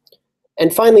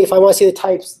 And finally, if I want to see the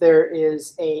types, there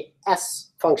is a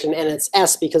S function, and it's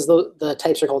S because the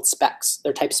types are called specs.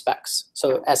 They're type specs.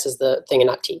 So S is the thing and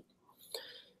not T.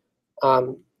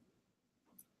 In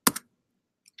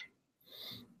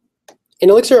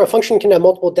Elixir, a function can have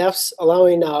multiple defs,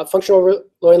 allowing function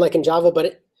overloading like in Java,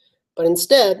 but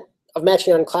instead of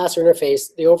matching on class or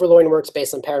interface, the overloading works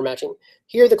based on pattern matching.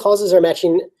 Here, the clauses are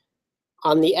matching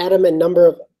on the atom and number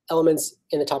of elements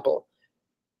in the tuple.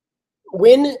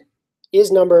 When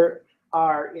is number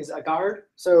R is a guard.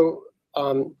 So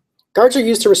guards are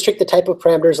used to restrict the type of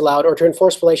parameters allowed or to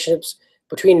enforce relationships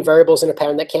between variables in a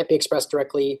pattern that can't be expressed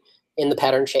directly in the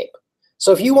pattern shape.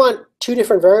 So if you want two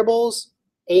different variables,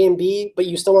 A and B, but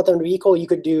you still want them to be equal, you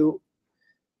could do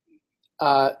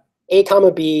A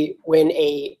comma B when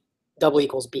A double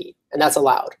equals B, and that's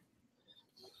allowed.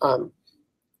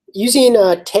 Using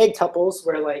tag tuples,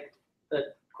 where like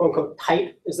the quote unquote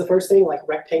type is the first thing, like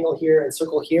rectangle here and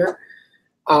circle here,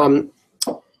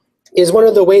 is one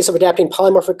of the ways of adapting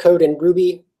polymorphic code in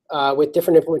Ruby with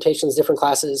different implementations, different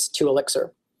classes to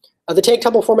Elixir. The tag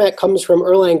tuple format comes from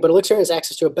Erlang, but Elixir has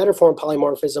access to a better form of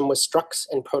polymorphism with structs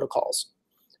and protocols.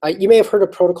 You may have heard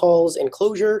of protocols in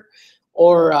Clojure,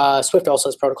 or Swift also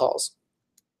has protocols.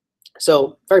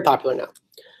 So very popular now.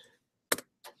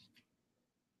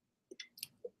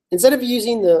 Instead of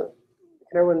using the,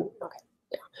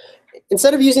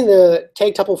 Instead of using the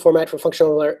tag tuple format for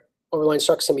functional overline,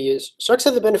 structs can be used. Structs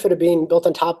have the benefit of being built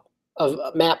on top of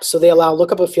maps, so they allow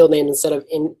lookup of field names instead of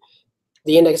in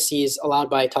the indices allowed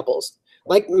by tuples.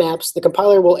 Like maps, the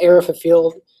compiler will error if a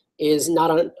field is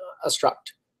not on a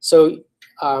struct. So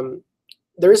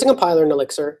there is a compiler in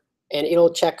Elixir, and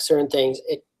it'll check certain things.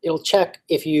 It'll check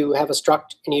if you have a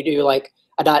struct and you do like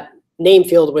a .name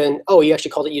field when, oh, you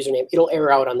actually called it username. It'll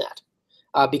error out on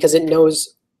that because it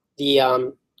knows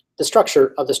the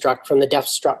structure of the struct from the def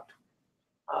struct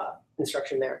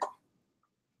instruction there,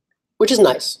 which is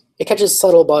nice. It catches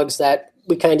subtle bugs that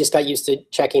we kind of just got used to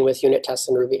checking with unit tests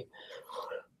in Ruby.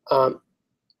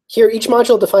 Here, each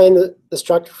module defines the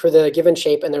struct for the given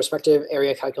shape and their respective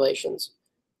area calculations.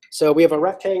 So we have a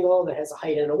rectangle that has a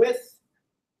height and a width.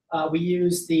 We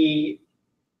use the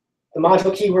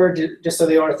module keyword just so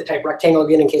they don't have to type rectangle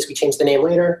again in case we change the name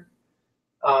later.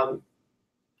 And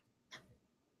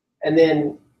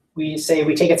then we say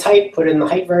we take its height, put it in the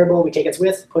height variable. We take its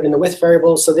width, put it in the width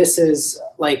variable. So this is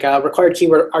like required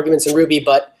keyword arguments in Ruby,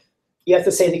 but you have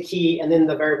to say the key and then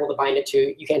the variable to bind it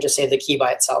to. You can't just say the key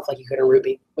by itself like you could in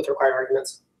Ruby with required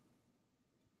arguments.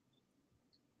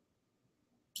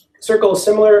 Circle is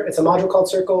similar. It's a module called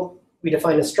circle. We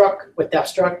define a struct with def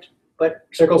struct, but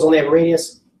circles only have a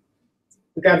radius.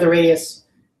 We grab the radius,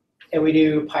 and we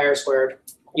do pi r squared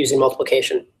using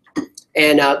multiplication.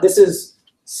 And this is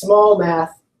small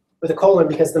math with a colon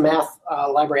because the math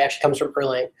library actually comes from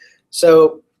Erlang.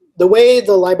 So the way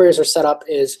the libraries are set up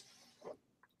is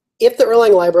if the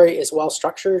Erlang library is well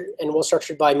structured, and well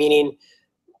structured by meaning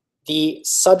the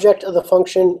subject of the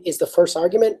function is the first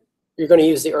argument, you're going to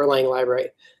use the Erlang library.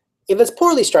 If it's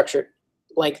poorly structured,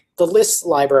 like the lists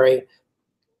library,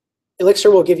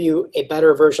 Elixir will give you a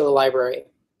better version of the library.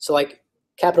 So like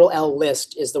capital L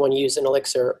list is the one used in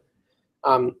Elixir.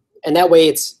 And that way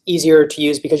it's easier to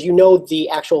use because you know the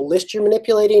actual list you're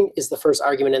manipulating is the first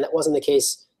argument, and that wasn't the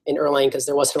case in Erlang because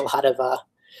there wasn't a lot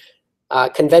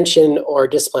of convention or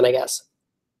discipline, I guess.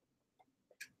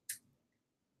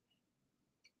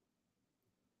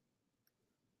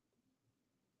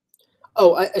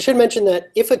 Oh, I should mention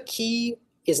that if a key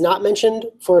is not mentioned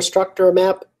for a struct or a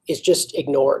map, it's just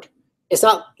ignored. It's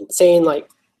not saying like,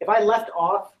 if I left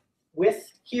off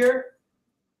with here,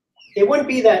 it wouldn't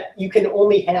be that you can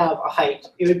only have a height.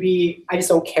 It would be, I just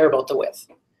don't care about the width.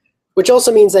 Which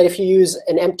also means that if you use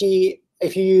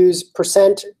if you use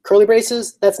percent curly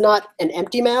braces, that's not an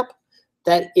empty map,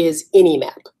 that is any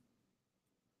map.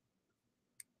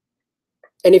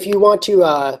 And if you want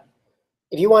to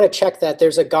check that,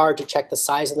 there's a guard to check the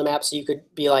size of the map, so you could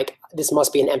be like, this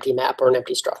must be an empty map or an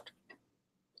empty struct.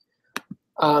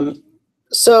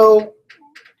 So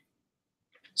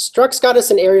structs got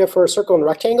us an area for a circle and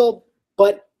rectangle,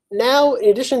 but now in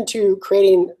addition to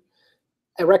creating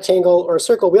a rectangle or a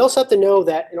circle, we also have to know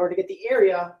that in order to get the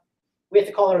area, we have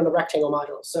to call it on the rectangle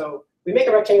module. So we make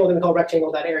a rectangle, then we call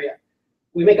rectangle that area.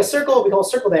 We make a circle, we call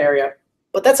circle that area,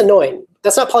 but that's annoying.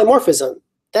 That's not polymorphism.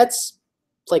 That's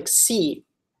like C.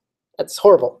 That's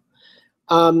horrible.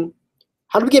 How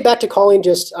do we get back to calling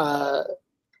just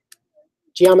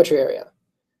geometry area,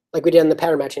 like we did in the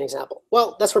pattern matching example?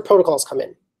 Well, that's where protocols come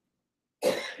in.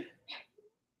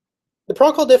 The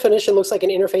protocol definition looks like an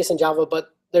interface in Java,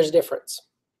 but there's a difference.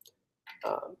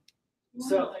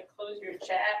 So like close your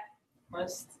chat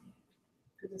list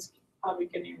because it's probably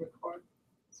getting recorded.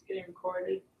 It's getting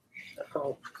recorded.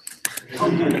 Oh.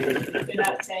 You're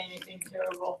not saying anything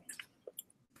terrible.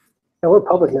 Yeah, we're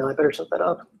public now. I better shut that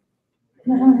up.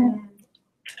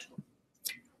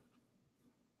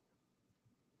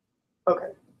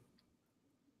 Okay.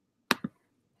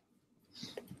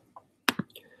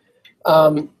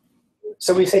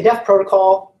 So we say def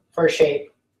protocol for a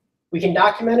shape. We can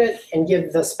document it and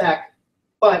give the spec,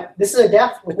 but this is a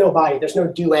def with no body. There's no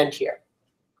do end here.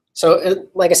 So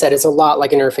like I said, it's a lot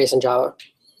like an interface in Java.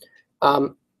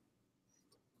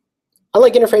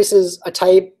 Unlike interfaces, a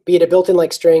type, be it a built-in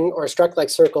like string or a struct like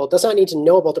circle, does not need to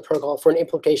know about the protocol for an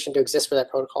implementation to exist for that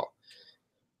protocol.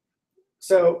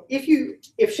 So if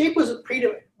shape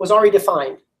was already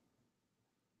defined,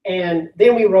 and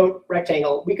then we wrote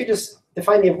rectangle, we could just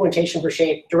define the implementation for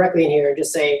shape directly in here and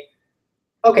just say,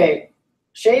 okay,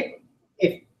 shape,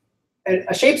 if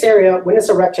a shape's area, when it's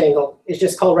a rectangle, is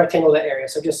just called rectangle that area,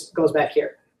 so it just goes back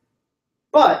here.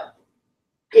 But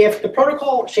if the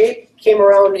protocol shape came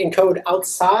around in code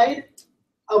outside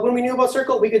of when we knew about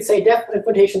circle, we could say def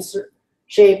implementation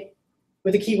shape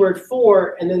with the keyword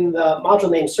for, and then the module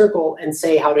name circle, and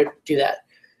say how to do that.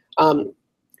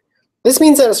 This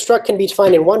means that a struct can be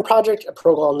defined in one project, a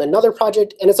protocol in another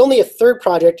project, and it's only a third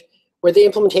project where the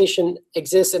implementation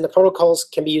exists and the protocols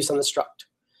can be used on the struct.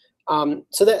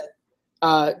 So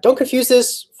that don't confuse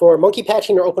this for monkey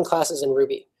patching or open classes in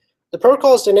Ruby. The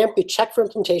protocols dynamically check for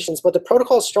implementations, but the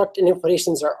protocol struct and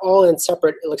implementations are all in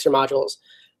separate Elixir modules.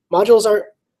 Modules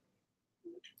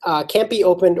can't be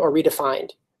opened or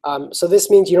redefined. So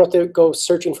this means you don't have to go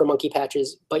searching for monkey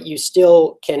patches, but you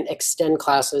still can extend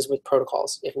classes with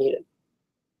protocols if needed.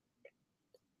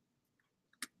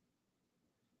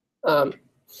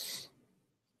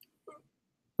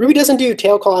 Ruby doesn't do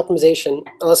tail call optimization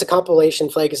unless a compilation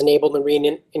flag is enabled when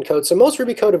reading in code. So most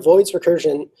Ruby code avoids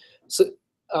recursion,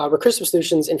 recursive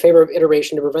solutions in favor of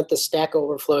iteration to prevent the stack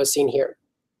overflow as seen here.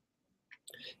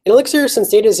 In Elixir, since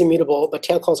data is immutable but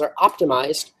tail calls are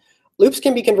optimized, loops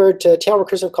can be converted to tail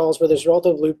recursive calls where there's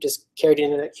relative loop just carried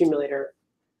in an accumulator,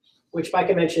 which by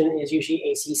convention is usually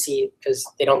ACC because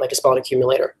they don't like to spell an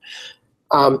accumulator.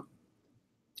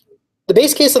 The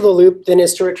base case of the loop then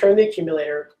is to return the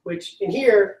accumulator, which in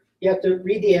here, you have to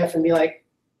read the if and be like,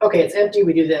 okay, it's empty,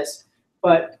 we do this.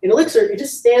 But in Elixir, it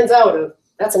just stands out of,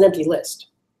 that's an empty list.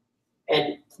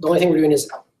 And the only thing we're doing is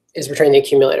returning the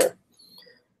accumulator.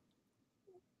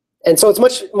 And so it's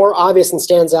much more obvious and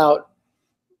stands out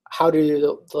how to do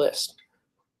the list.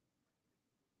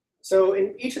 So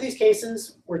in each of these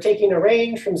cases, we're taking a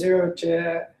range from 0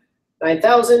 to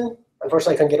 9,000.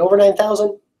 Unfortunately, I couldn't get over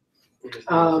 9,000.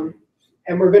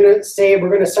 And we're going to say we're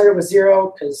going to start it with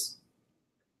 0 because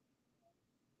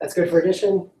that's good for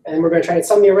addition. And we're going to try and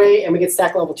sum the array, and we get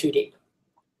stack level 2 deep.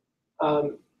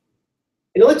 In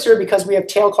Elixir, because we have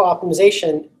tail call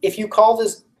optimization, if you call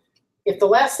this, if the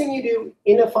last thing you do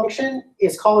in a function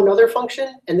is call another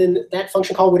function, and then that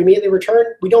function call would immediately return,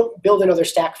 we don't build another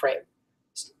stack frame.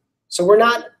 So we're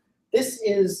not, this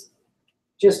is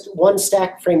just one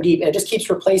stack frame deep, and it just keeps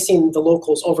replacing the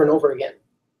locals over and over again.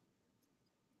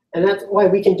 And that's why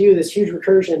we can do this huge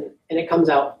recursion, and it comes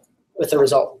out with a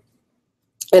result.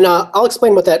 And I'll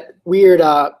explain what that weird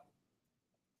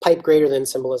pipe greater than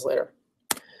symbol is later.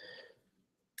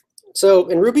 So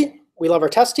in Ruby, we love our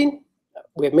testing.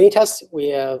 We have mini tests. We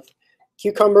have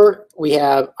Cucumber. We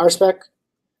have RSpec.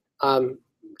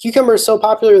 Cucumber is so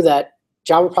popular that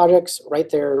Java projects write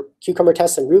their Cucumber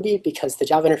tests in Ruby because the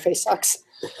Java interface sucks.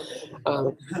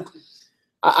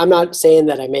 I'm not saying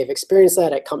that I may have experienced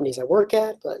that at companies I work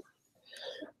at, but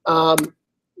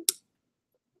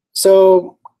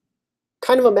so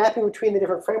kind of a mapping between the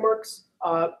different frameworks.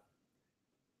 The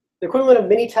equivalent of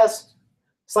mini test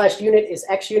 / unit is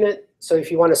XUnit. So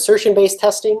if you want assertion-based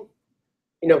testing,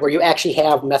 where you actually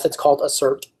have methods called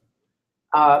assert.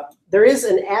 There is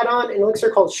an add-on in Elixir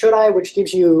called should I, which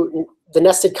gives you the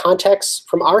nested context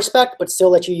from RSpec, but still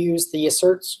lets you use the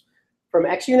asserts from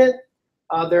XUnit.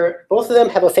 Both of them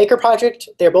have a Faker project.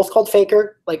 They're both called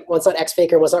Faker. Like one's not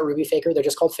XFaker, one's not Ruby Faker. They're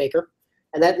just called Faker.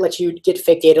 And that lets you get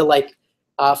fake data like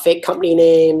fake company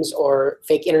names or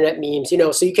fake internet memes.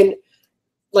 So you can,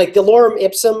 like the lorem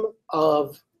ipsum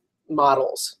of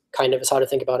models, kind of is how to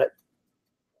think about it.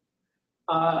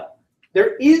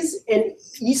 There is an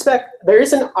eSpec. There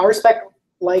is an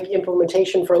RSpec-like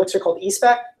implementation for Elixir called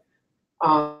eSpec.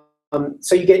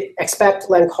 So you get expect,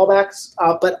 len callbacks,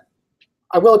 but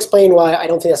I will explain why I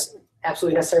don't think that's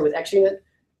absolutely necessary with XUnit.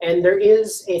 And there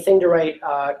is a thing to write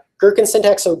Gherkin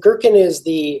syntax. So Gherkin is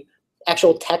the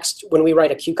actual text when we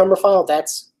write a Cucumber file.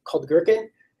 That's called Gherkin.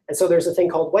 And so there's a thing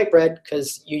called white bread,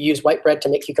 because you use white bread to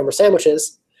make cucumber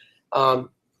sandwiches,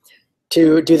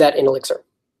 to do that in Elixir.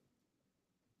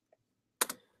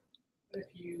 If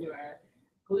you are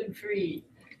gluten-free,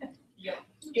 you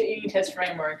get any test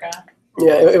framework, huh?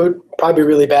 Yeah, it would probably be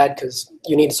really bad because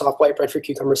you need soft white bread for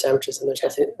cucumber sandwiches, and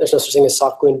there's no such thing as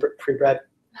soft gluten-free bread.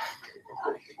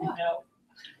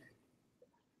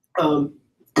 No.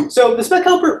 So the spec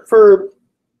helper for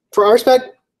RSpec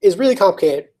is really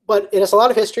complicated, but it has a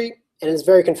lot of history and is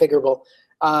very configurable.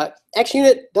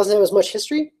 XUnit doesn't have as much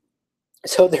history,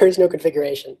 so there is no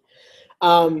configuration.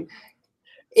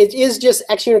 It is just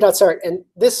xunit.start, and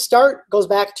this start goes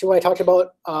back to what I talked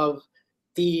about of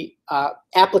the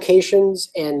applications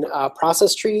and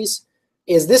process trees.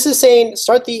 This is saying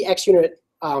start the XUnit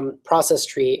process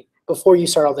tree before you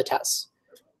start all the tests.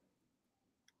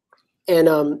 And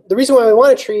the reason why we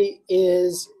want a tree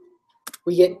is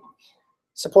we get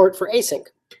support for async.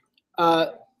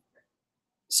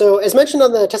 So as mentioned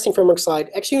on the testing framework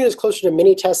slide, XUnit is closer to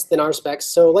mini tests than RSpec.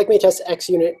 So like mini tests,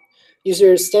 XUnit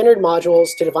uses standard modules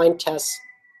to define tests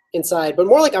inside. But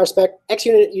more like RSpec,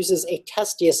 XUnit uses a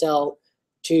test DSL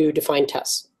to define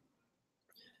tests.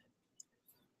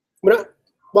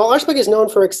 While RSpec is known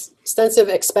for extensive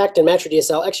expect and matcher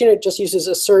DSL, XUnit just uses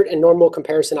assert and normal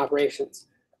comparison operations.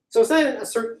 So it's not an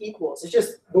assert equals, it's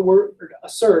just the word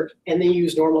assert, and they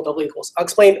use normal double equals. I'll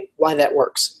explain why that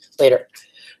works later.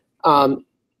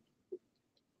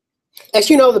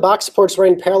 XUnit out of the box supports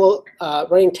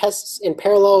running tests in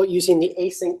parallel using the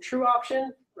async true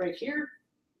option right here.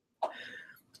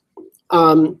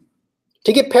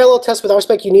 To get parallel tests with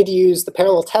RSpec, you need to use the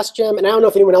parallel test gem. And I don't know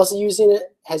if anyone else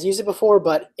has used it before,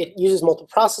 but it uses multiple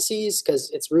processes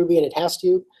because it's Ruby and it has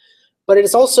to. But it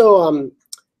is also,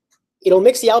 it'll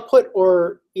mix the output,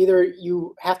 or either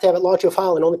you have to have it logged to a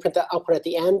file and only print the output at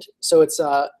the end. So it's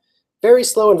very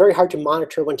slow and very hard to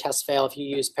monitor when tests fail if you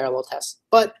use parallel tests.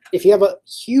 But if you have a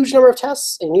huge number of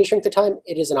tests and you need to shrink the time,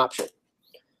 it is an option.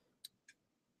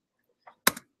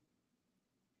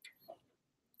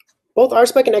 Both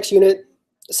RSpec and XUnit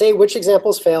say which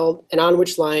examples failed and on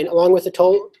which line, along with the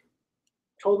total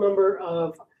number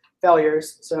of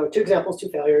failures. So 2 examples, 2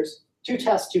 failures, 2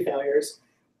 tests, 2 failures.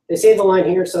 They save the line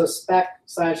here, so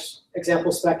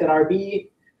spec/example spec.rb,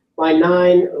 line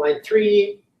 9 or line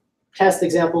 3, test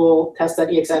example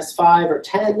test.exs 5 or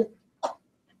 10.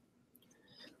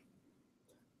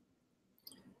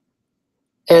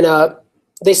 And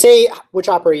they say which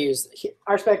operator used.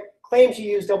 RSpec claims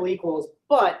you use double equals,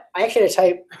 but I actually had to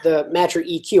type the matcher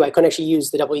EQ. I couldn't actually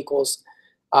use the double equals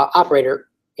operator.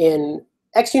 In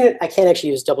XUnit, I can't actually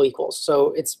use double equals,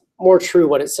 so it's more true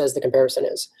what it says the comparison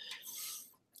is.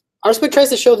 RSpec tries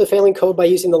to show the failing code by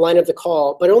using the line of the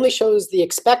call, but it only shows the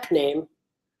expect name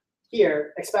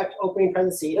here, expect opening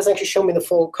parenthesis. It doesn't actually show me the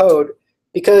full code,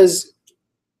 because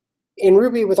in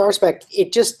Ruby with RSpec,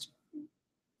 it just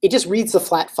reads the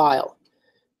flat file.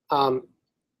 On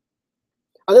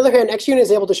the other hand, XUnit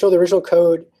is able to show the original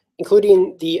code,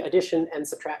 including the addition and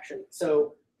subtraction.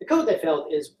 So the code that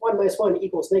failed is 1 minus 1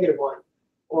 equals -1,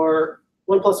 or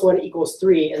 1 plus 1 equals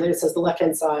 3, and then it says the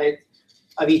left-hand side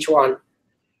of each one.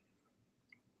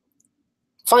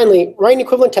 Finally, writing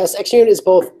equivalent tests, XUnit is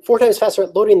both 4 times faster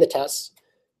at loading the tests.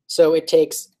 So it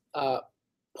takes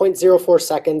 0.04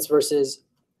 seconds versus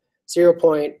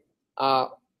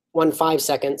 0.15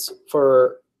 seconds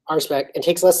for RSpec and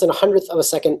takes less than 1/100th of a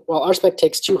second, while RSpec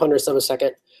takes 2/100ths of a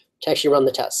second to actually run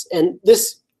the tests. And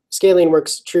this scaling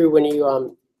works true when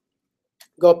you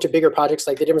go up to bigger projects,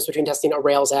 like the difference between testing a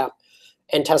Rails app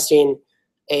and testing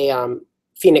a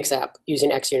Phoenix app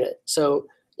using XUnit. So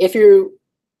if you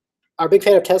are a big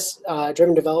fan of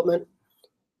test-driven development,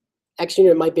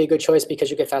 XUnit might be a good choice because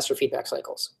you get faster feedback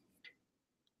cycles.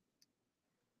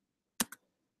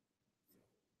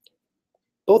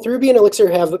 Both Ruby and Elixir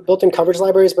have built-in coverage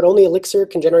libraries, but only Elixir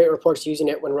can generate reports using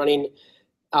it when running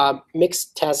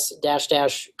mixed tests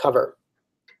 -- cover.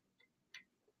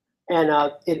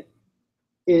 And it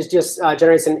is just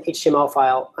generates an HTML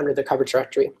file under the coverage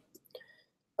directory.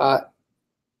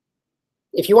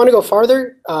 If you want to go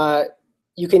farther,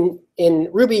 you can, in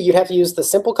Ruby, you'd have to use the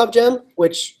simple cov gem,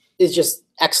 which is just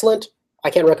excellent. I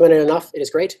can't recommend it enough. It is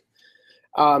great.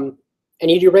 And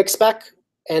you do rake spec,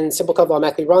 and simple cov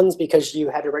automatically runs because you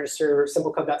had to register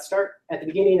simplecov.start at the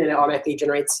beginning, and it automatically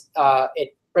generates,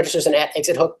 it registers an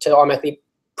exit hook to automatically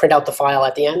print out the file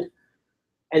at the end.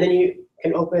 And then you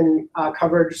can open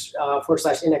coverage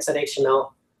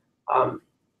 /index.html.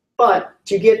 But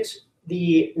to get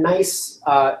the nice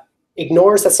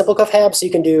ignores that simplecov have, so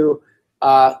you can do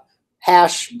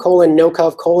hash :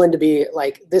 nocov : to be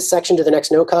like this section to the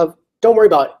next nocov. Don't worry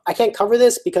about it. I can't cover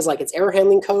this because like it's error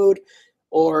handling code,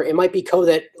 or it might be code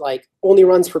that like only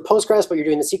runs for Postgres, but you're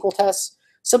doing the SQL tests.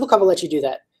 Simplecov will let you do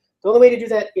that. The only way to do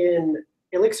that in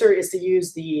Elixir is to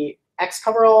use the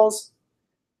xcoveralls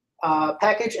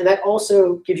package, and that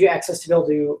also gives you access to be able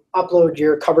to upload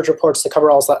your coverage reports to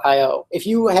coveralls.io. If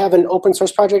you have an open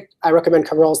source project, I recommend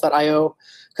coveralls.io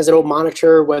because it'll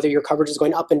monitor whether your coverage is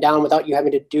going up and down without you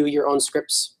having to do your own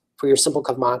scripts for your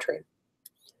simplecov monitoring.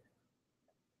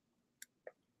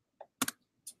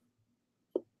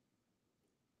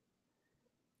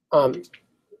 One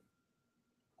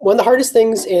of the hardest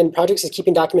things in projects is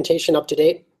keeping documentation up to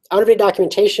date. Out-of-date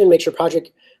documentation makes your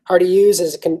project hard to use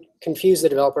as it can confuse the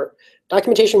developer.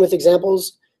 Documentation with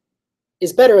examples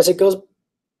is better as it goes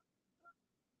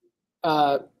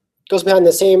behind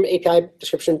the same API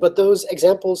description, but those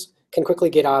examples can quickly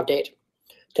get out of date.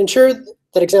 To ensure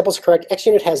that examples are correct,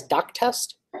 XUnit has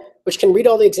doctest, which can read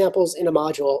all the examples in a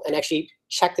module and actually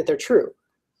check that they're true.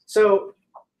 So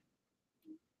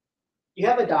you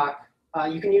have a doc.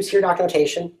 You can use here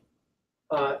documentation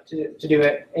to do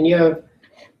it, and you have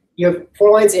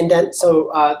 4 lines indent.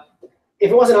 So if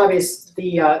it wasn't obvious,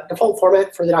 the default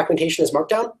format for the documentation is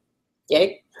Markdown.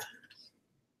 Yay.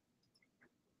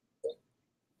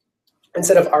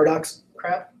 Instead of RDocs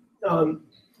crap. And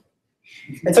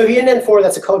so if you indent 4,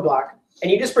 that's a code block.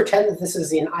 And you just pretend that this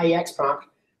is an IEX prompt.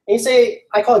 And you say,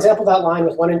 I call example.line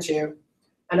with 1 and 2.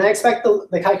 And I expect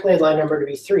the calculated line number to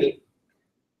be 3.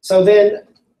 So then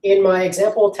in my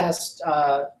example test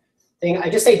thing, I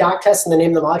just say doc test and the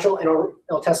name of the module, and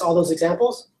it'll test all those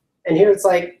examples. And here it's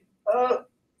like,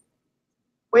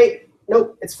 wait,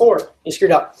 nope, it's 4. You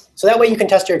screwed up. So that way you can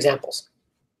test your examples,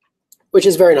 which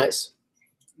is very nice.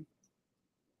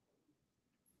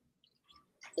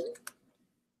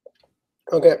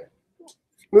 OK,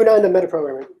 moving on to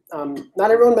metaprogramming.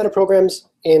 Not everyone metaprograms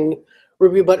in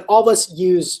Ruby, but all of us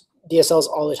use DSLs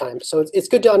all the time. So it's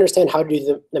good to understand how to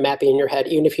do the mapping in your head,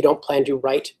 even if you don't plan to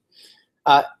write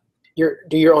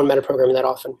do your own metaprogramming that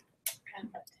often.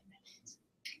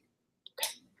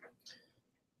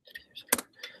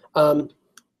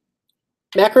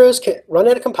 Macros can run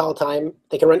at a compile time.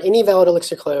 They can run any valid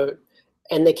Elixir code,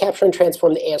 and they capture and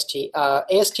transform the AST.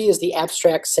 AST is the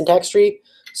abstract syntax tree.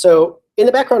 So in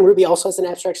the background, Ruby also has an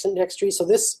abstract syntax tree. So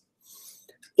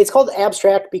it's called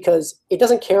abstract because it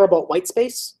doesn't care about white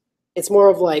space. It's more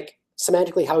of like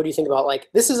semantically, how would you think about like,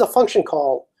 this is a function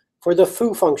call for the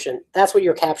foo function. That's what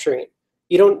you're capturing.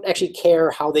 You don't actually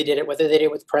care how they did it, whether they did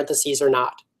it with parentheses or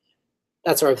not.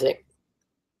 That sort of thing.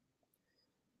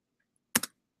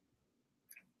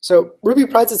 So Ruby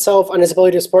prides itself on its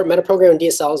ability to support metaprogram and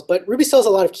DSLs, but Ruby still has a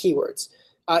lot of keywords.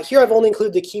 Here I've only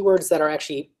included the keywords that are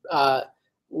actually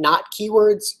not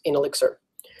keywords in Elixir.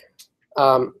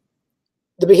 The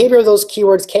behavior of those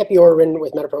keywords can't be overridden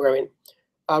with metaprogramming.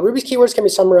 Ruby's keywords can be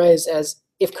summarized as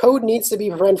if code needs to be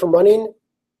prevented from running,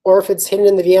 or if it's hidden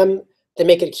in the VM, then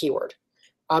make it a keyword.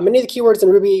 Many of the keywords in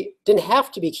Ruby didn't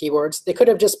have to be keywords. They could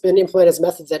have just been implemented as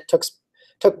methods that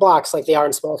took blocks like they are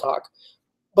in Smalltalk.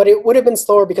 But it would have been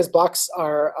slower because blocks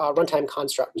are a runtime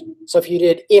construct. So if you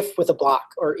did if with a block,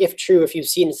 or if true, if you've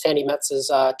seen Sandy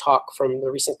Metz's talk from the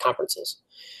recent conferences.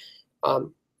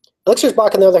 Elixir's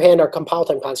block, on the other hand, are compile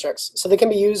time constructs. So they can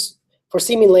be used for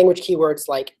seeming language keywords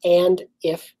like and,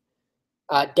 if,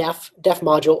 def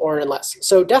module, or unless.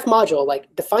 So def module,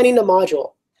 like defining a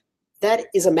module that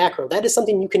is a macro. That is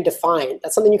something you can define.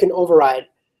 That's something you can override.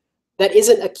 That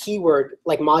isn't a keyword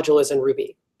like module is in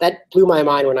Ruby. That blew my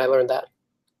mind when I learned that.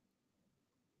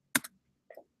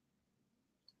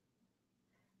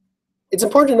 It's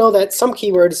important to know that some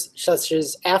keywords, such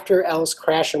as after, else,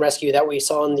 crash, and rescue, that we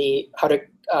saw in the how to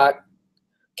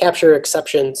capture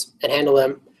exceptions and handle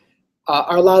them,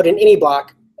 are allowed in any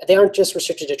block. They aren't just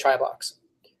restricted to try blocks.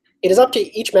 It is up to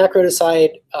each macro to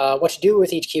decide what to do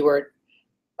with each keyword.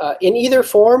 In either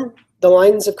form, the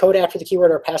lines of code after the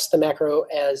keyword are passed to the macro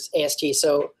as AST.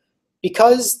 So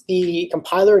because the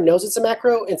compiler knows it's a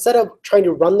macro, instead of trying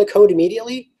to run the code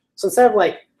immediately, so instead of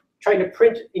like trying to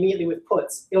print immediately with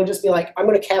puts, it'll just be like, I'm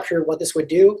going to capture what this would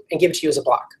do and give it to you as a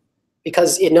block,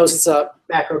 because it knows it's a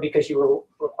macro because you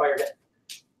required it.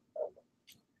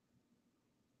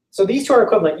 So these two are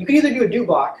equivalent. You can either do a do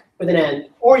block with an end,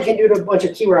 or you can do a bunch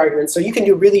of keyword arguments. So you can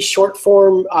do really short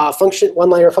form function,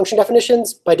 one-liner function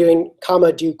definitions by doing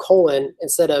comma do colon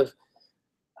instead of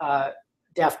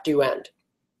def do end.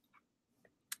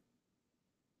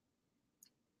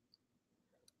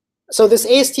 So this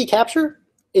AST capture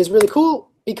is really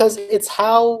cool because it's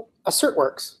how assert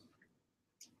works.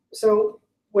 So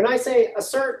when I say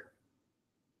assert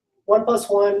 1 +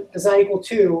 1 does not equal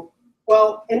 2,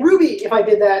 well, in Ruby, if I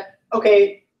did that,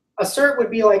 okay, assert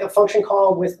would be like a function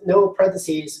call with no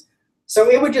parentheses. So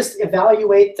it would just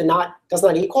evaluate the does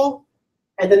not equal,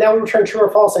 and then that would return true or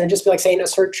false, and it'd just be like saying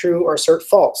assert true or assert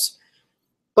false.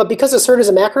 But because assert is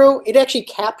a macro, it actually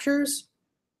captures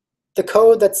the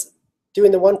code that's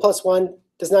doing the 1 + 1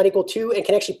 does not equal 2 and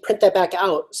can actually print that back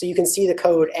out so you can see the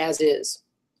code as is.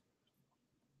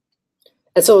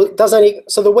 And so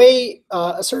so the way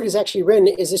assert is actually written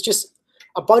is it's just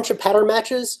a bunch of pattern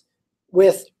matches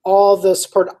with all the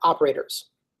support operators.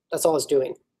 That's all it's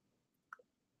doing.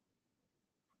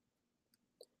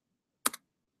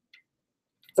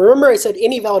 Remember I said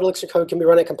any valid Elixir code can be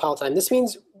run at compile time. This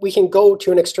means we can go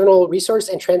to an external resource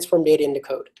and transform data into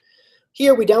code.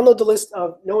 Here we download the list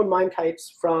of known MIME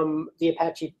types from the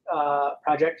Apache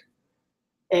project,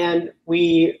 and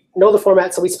we know the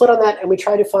format, so we split on that and we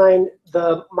try to find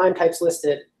the MIME types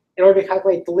listed in order to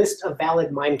calculate the list of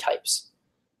valid MIME types.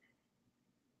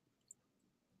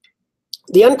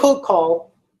 The uncode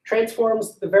call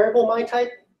transforms the variable MIME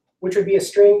type, which would be a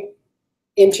string,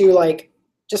 into like,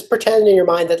 just pretend in your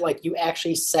mind that like you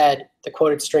actually said the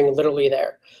quoted string literally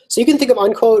there. So you can think of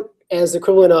unquote as the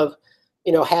equivalent of,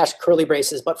 you know, hash curly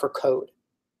braces, but for code.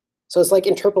 So it's like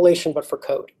interpolation, but for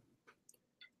code.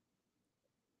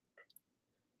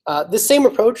 This same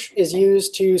approach is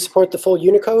used to support the full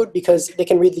Unicode because they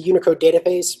can read the Unicode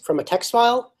database from a text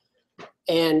file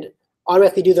and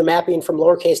automatically do the mapping from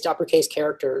lowercase to uppercase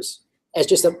characters as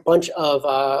just a bunch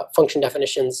of function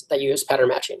definitions that use pattern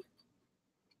matching.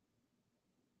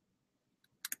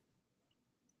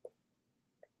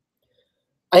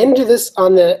 I didn't do this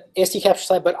on the AST capture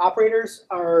side, but operators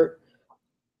are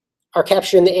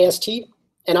captured in the AST,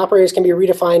 and operators can be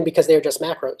redefined because they are just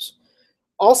macros.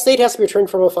 All state has to be returned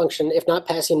from a function if not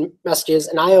passing messages,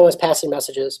 and IO is passing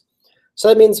messages. So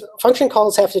that means function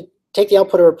calls have to take the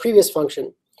output of a previous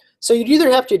function. So you'd either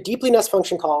have to deeply nest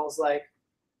function calls like,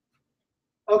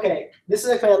 okay, this is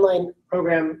a command line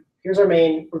program, here's our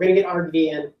main, we're going to get argv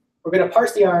in, we're going to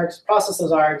parse the args, process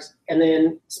those args, and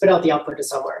then spit out the output to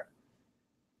somewhere.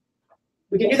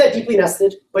 We can do that deeply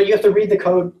nested, but you have to read the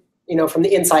code, you know, from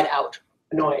the inside out.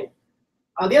 Annoying.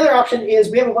 The other option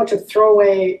is we have a bunch of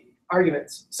throwaway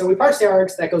arguments. So we parse the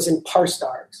args, that goes in parsed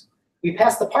args. We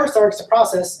pass the parsed args to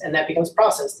process, and that becomes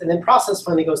processed. And then process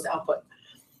finally goes to output.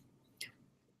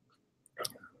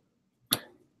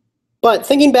 But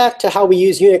thinking back to how we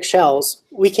use Unix shells,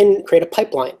 we can create a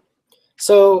pipeline.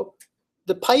 So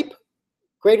the pipe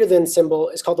greater than symbol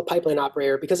is called the pipeline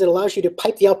operator because it allows you to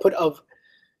pipe the output of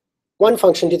one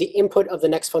function to the input of the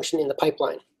next function in the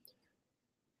pipeline.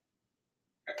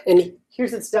 And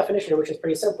here's its definition, which is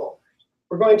pretty simple.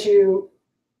 We're going to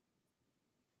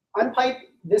unpipe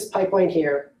this pipeline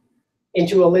here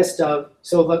into a list of,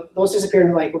 so those disappear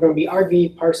into like, we're going to be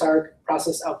argv, parse arg,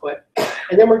 process output.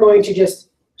 And then we're going to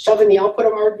just shove in the output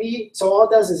of argv. So all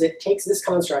it does is it takes this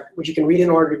construct, which you can read in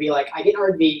order to be like, I get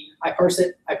argv, I parse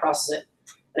it, I process it,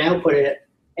 and I output it.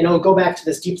 And it'll go back to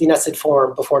this deeply nested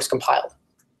form before it's compiled.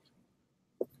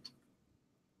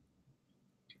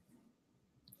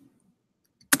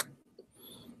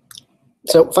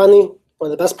 So finally,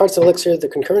 one of the best parts of Elixir, the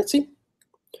concurrency.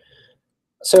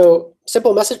 So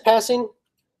simple message passing.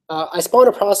 I spawn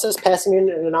a process passing in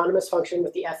an anonymous function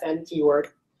with the fn keyword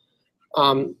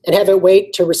and have it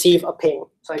wait to receive a ping.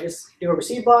 So I just do a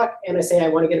receive block, and I say I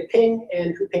want to get a ping,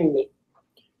 and who pinged me.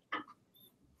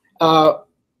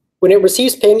 When it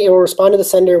receives ping, it will respond to the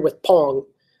sender with pong.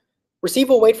 Receive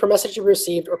will wait for message to be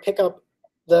received or pick up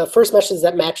the first message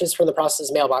that matches from the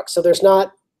process's mailbox. So there's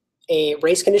not a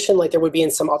race condition like there would be in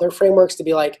some other frameworks to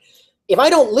be like, if I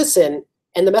don't listen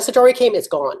and the message already came, it's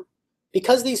gone.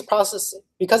 Because these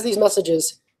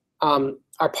messages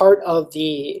are part of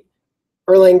the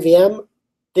Erlang VM,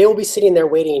 they will be sitting there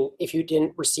waiting if you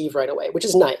didn't receive right away, which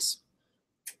is nice.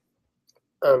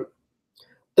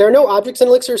 There are no objects in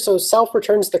Elixir, so self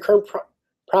returns the current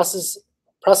process's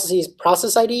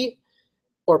process ID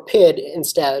or PID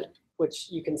instead, which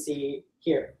you can see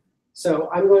here. So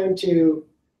I'm going to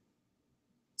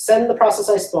send the process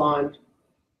I spawned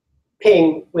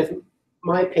ping with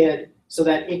my PID so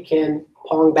that it can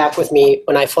pong back with me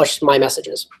when I flush my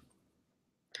messages.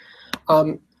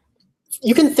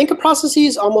 You can think of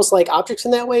processes almost like objects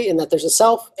in that way, in that there's a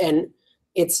self and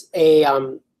it's a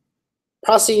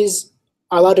processes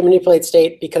are allowed to manipulate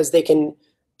state because they can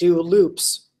do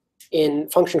loops in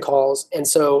function calls. And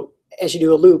so as you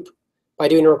do a loop, by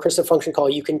doing a recursive function call,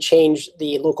 you can change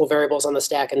the local variables on the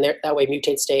stack and that way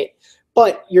mutate state.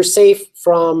 But you're safe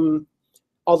from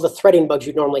all the threading bugs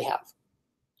you'd normally have.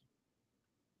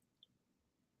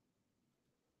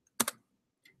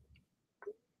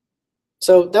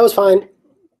 So that was fine,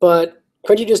 but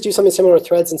couldn't you just do something similar with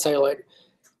threads in Celluloid?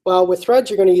 Well, with threads,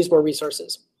 you're going to use more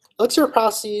resources. An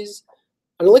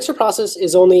Elixir process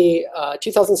is only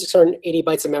 2,680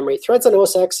 bytes of memory. Threads on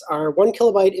OS X are 1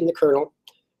 kilobyte in the kernel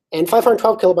and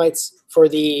 512 kilobytes for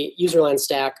the userland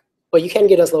stack, but you can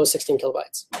get as low as 16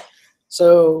 kilobytes.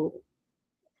 So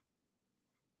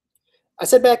I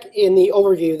said back in the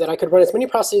overview that I could run as many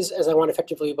processes as I want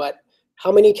effectively, but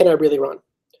how many can I really run?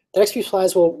 The next few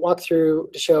slides will walk through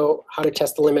to show how to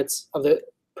test the limits of the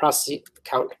process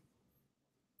count.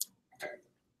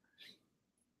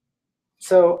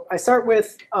 So I start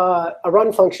with a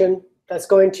run function that's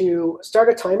going to start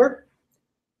a timer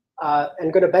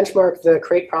and going to benchmark the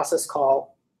create process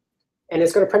call. And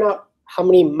it's going to print out how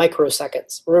many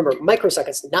microseconds. Remember,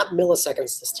 microseconds, not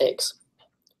milliseconds this takes.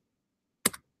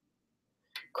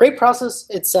 Create process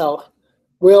itself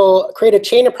will create a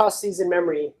chain of processes in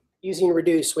memory using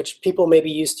reduce, which people may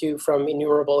be used to from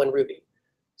enumerable in Ruby.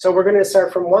 So we're going to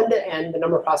start from 1 to n, the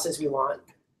number of processes we want.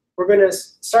 We're going to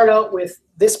start out with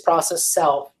this process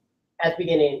self at the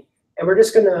beginning. And we're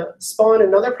just going to spawn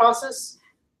another process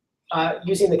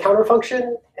using the counter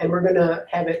function. And we're going to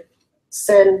have it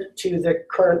send to the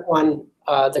current one,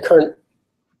 the current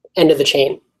end of the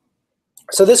chain.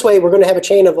 So this way, we're going to have a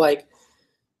chain of like,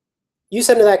 you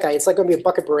send to that guy. It's like going to be a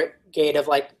bucket brigade of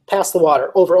like, pass the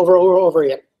water over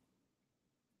again.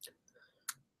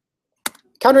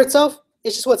 Counter itself,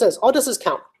 it's just what it says. All it does is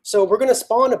count. So we're going to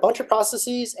spawn a bunch of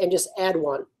processes and just add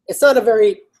one. It's not a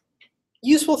very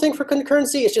useful thing for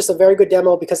concurrency. It's just a very good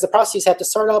demo because the processes have to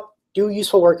start up, do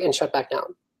useful work, and shut back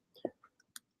down.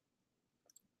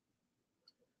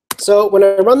 So when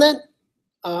I run that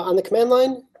on the command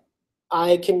line,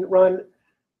 I can run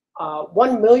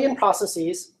 1 million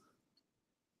processes.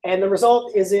 And the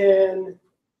result is in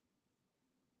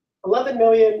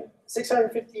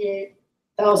 11,658,944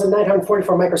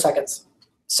 microseconds.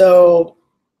 So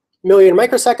million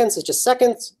microseconds is just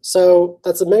seconds. So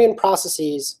that's 1 million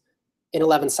processes in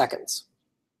 11 seconds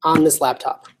on this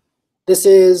laptop. This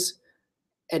is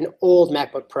an old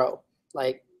MacBook Pro,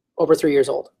 like over 3 years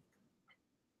old.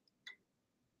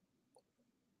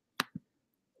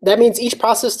 That means each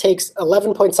process takes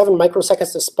 11.7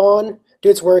 microseconds to spawn, do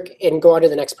its work, and go on to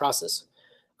the next process.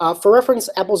 For reference,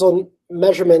 Apple's own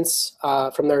measurements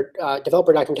from their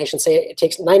developer documentation say it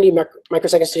takes 90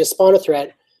 microseconds to just spawn a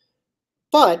thread.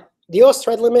 But the OS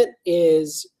thread limit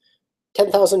is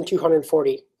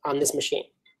 10,240 on this machine.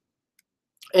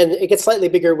 And it gets slightly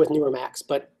bigger with newer Macs,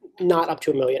 but not up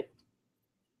to 1 million.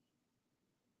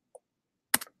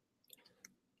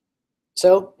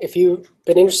 So if you've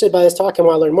been interested by this talk and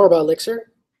want to learn more about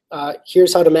Elixir,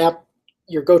 here's how to map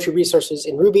your go-to resources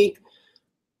in Ruby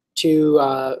to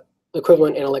the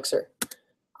equivalent in Elixir.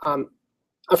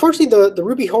 Unfortunately, the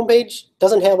Ruby homepage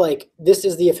doesn't have like, this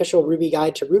is the official Ruby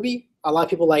guide to Ruby. A lot of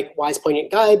people like Wise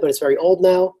Poignant Guide, but it's very old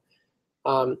now.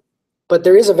 But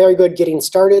there is a very good getting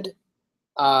started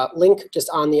link just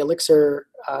on the elixir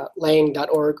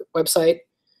lang.org website.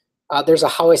 There's a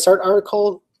How I Start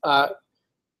article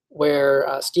where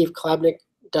Steve Klabnik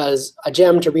does a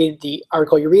gem to read the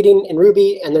article you're reading in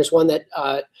Ruby, and there's one that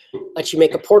lets you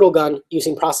make a portal gun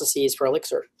using processes for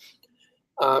Elixir.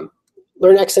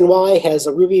 Learn X and Y has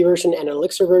a Ruby version and an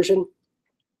Elixir version,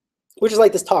 which is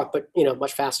like this talk, but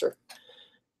much faster.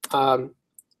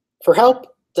 For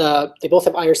help, they both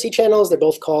have IRC channels. They're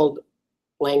both called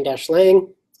lang-lang.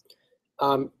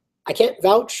 I can't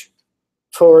vouch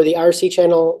for the IRC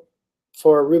channel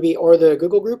for Ruby or the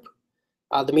Google group.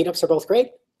 The meetups are both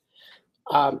great.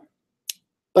 But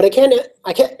I can't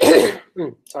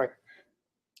sorry.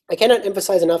 I cannot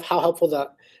emphasize enough how helpful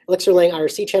the Elixir Lang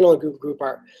IRC channel and Google group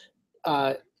are.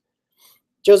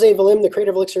 Jose Valim, the creator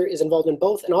of Elixir, is involved in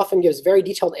both and often gives very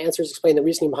detailed answers explaining the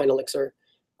reasoning behind Elixir.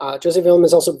 Jose Valim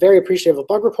is also very appreciative of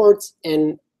bug reports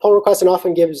and pull requests and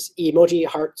often gives emoji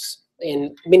hearts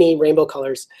in mini rainbow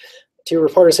colors to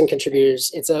reporters and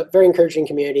contributors. It's a very encouraging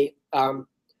community.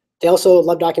 They also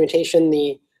love documentation.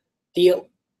 The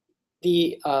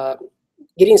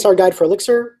Getting Started guide for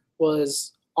Elixir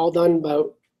was all done by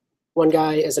one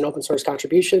guy as an open source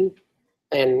contribution.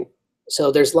 And so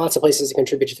there's lots of places to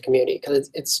contribute to the community because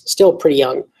it's still pretty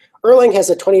young. Erlang has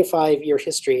a 25-year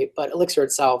history, but Elixir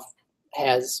itself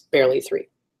has barely 3.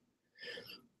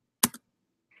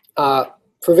 For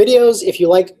videos, if you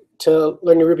like to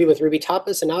learn Ruby with Ruby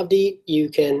Tapas and Avdi, you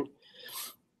can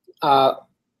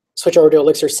switch over to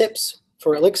Elixir SIPs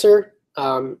for Elixir.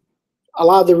 A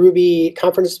lot of the Ruby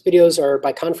conference videos are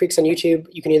by Confreaks on YouTube.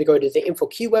 You can either go to the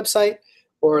InfoQ website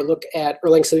or look at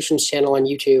Erlang Solutions channel on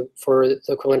YouTube for the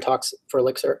equivalent talks for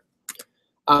Elixir.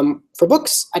 For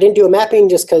books, I didn't do a mapping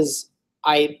just because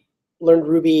I learned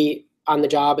Ruby on the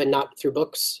job and not through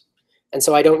books. And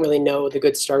so I don't really know the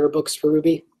good starter books for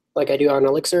Ruby like I do on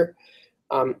Elixir.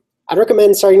 I'd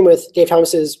recommend starting with Dave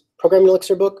Thomas's Programming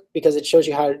Elixir book because it shows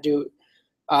you how to do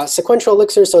sequential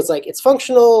Elixir. So it's like it's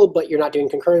functional, but you're not doing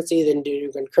concurrency, then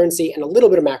do concurrency and a little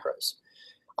bit of macros.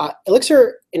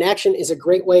 Elixir in action is a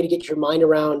great way to get your mind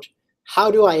around how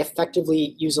do I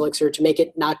effectively use Elixir to make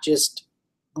it not just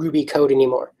Ruby code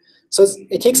anymore. So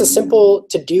it takes a simple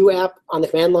to-do app on the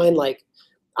command line, like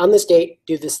on this date,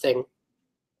 do this thing.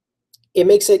 It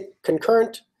makes it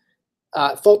concurrent,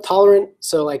 fault tolerant.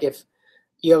 So like if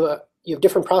you have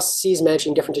different processes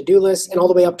managing different to-do lists, and all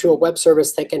the way up to a web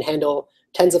service that can handle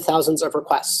tens of thousands of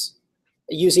requests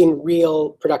using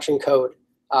real production code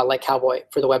like Cowboy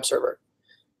for the web server.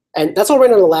 And that's all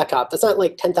running on a laptop. That's not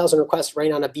like 10,000 requests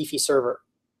running on a beefy server.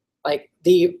 Like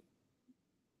the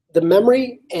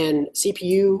memory and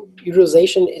CPU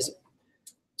utilization is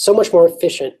so much more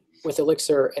efficient with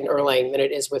Elixir and Erlang than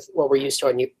it is with what we're used to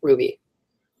on Ruby.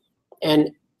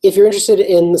 And if you're interested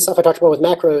in the stuff I talked about with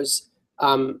macros,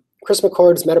 Chris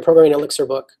McCord's Metaprogramming Elixir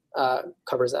book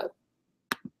covers that.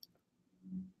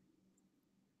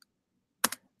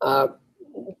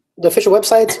 The official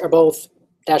websites are both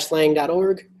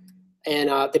 -lang.org,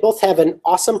 and they both have an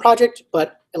awesome project,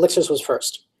 but Elixir's was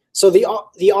first. So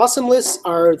the awesome lists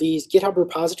are these GitHub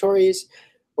repositories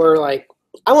where like,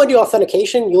 I want to do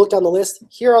authentication. You look down the list,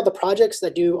 here are the projects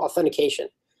that do authentication.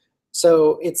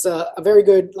 So it's a very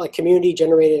good like community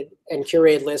generated and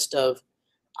curated list of,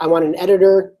 I want an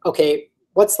editor. Okay,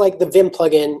 what's like the Vim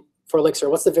plugin for Elixir?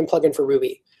 What's the Vim plugin for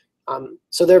Ruby?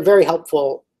 So they're very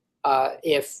helpful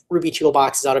if Ruby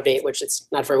Toolbox is out of date, which it's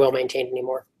not very well maintained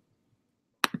anymore.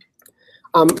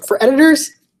 For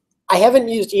editors, I haven't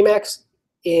used Emacs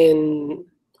in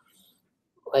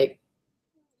like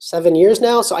 7 years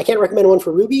now, so I can't recommend one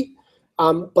for Ruby.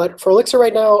 But for Elixir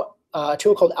right now, a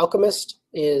tool called Alchemist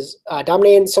is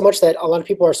dominating so much that a lot of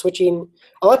people are switching.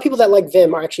 A lot of people that like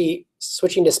Vim are actually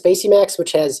switching to Space Emacs,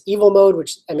 which has evil mode,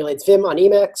 which emulates Vim on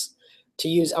Emacs, to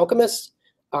use Alchemist.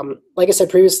 Like I said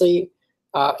previously,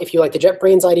 if you like the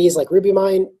JetBrains IDs like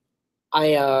RubyMine,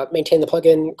 I maintain the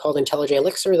plugin called IntelliJ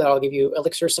Elixir that'll give you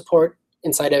Elixir support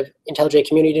inside of IntelliJ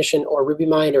Community Edition or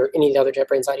RubyMine or any of the other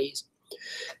JetBrains IDs.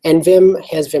 And Vim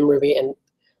has Vim Ruby and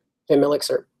Vim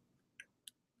Elixir.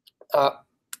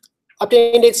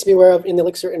 Updating dates to be aware of in the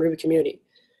Elixir and Ruby community.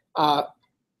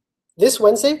 This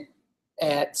Wednesday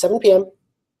at 7 p.m.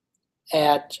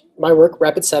 at my work,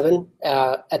 Rapid 7,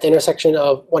 at the intersection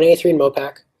of 183 and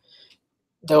Mopac,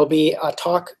 there will be a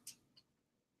talk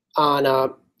on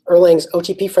Erlang's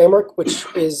OTP framework, which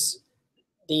is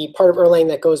the part of Erlang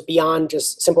that goes beyond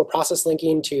just simple process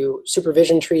linking to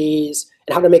supervision trees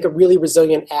and how to make a really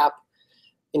resilient app,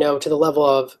 to the level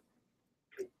of,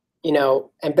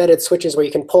 embedded switches where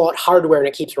you can pull out hardware and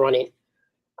it keeps running.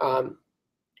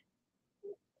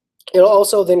 It'll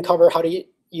also then cover how to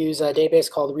use a database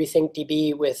called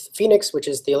RethinkDB with Phoenix, which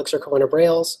is the Elixir equivalent of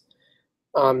Rails,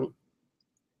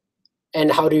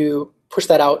 and how to push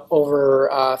that out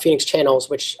over Phoenix channels,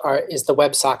 which is the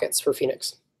web sockets for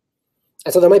Phoenix.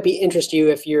 And so that might be interest to you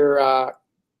if you're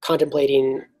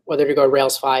contemplating whether to go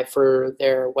Rails 5 for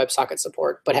their WebSocket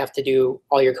support, but have to do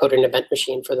all your code in Event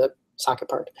Machine for the socket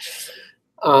part.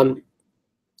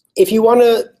 If you want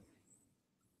to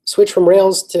switch from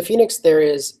Rails to Phoenix, there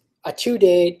is a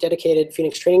 2-day dedicated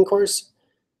Phoenix training course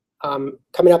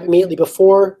coming up immediately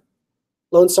before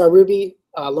Lone Star Ruby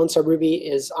Lone Star Ruby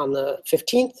is on the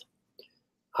 15th.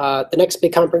 The next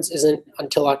big conference isn't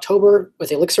until October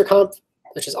with Elixir Conf,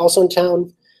 which is also in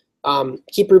town.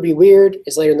 Keep Ruby Weird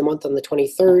is later in the month on the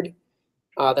 23rd.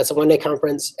 That's a one-day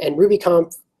conference. And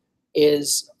RubyConf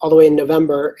is all the way in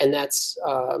November, and that's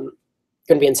going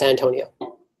to be in San Antonio.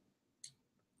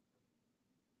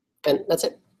 And that's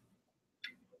it.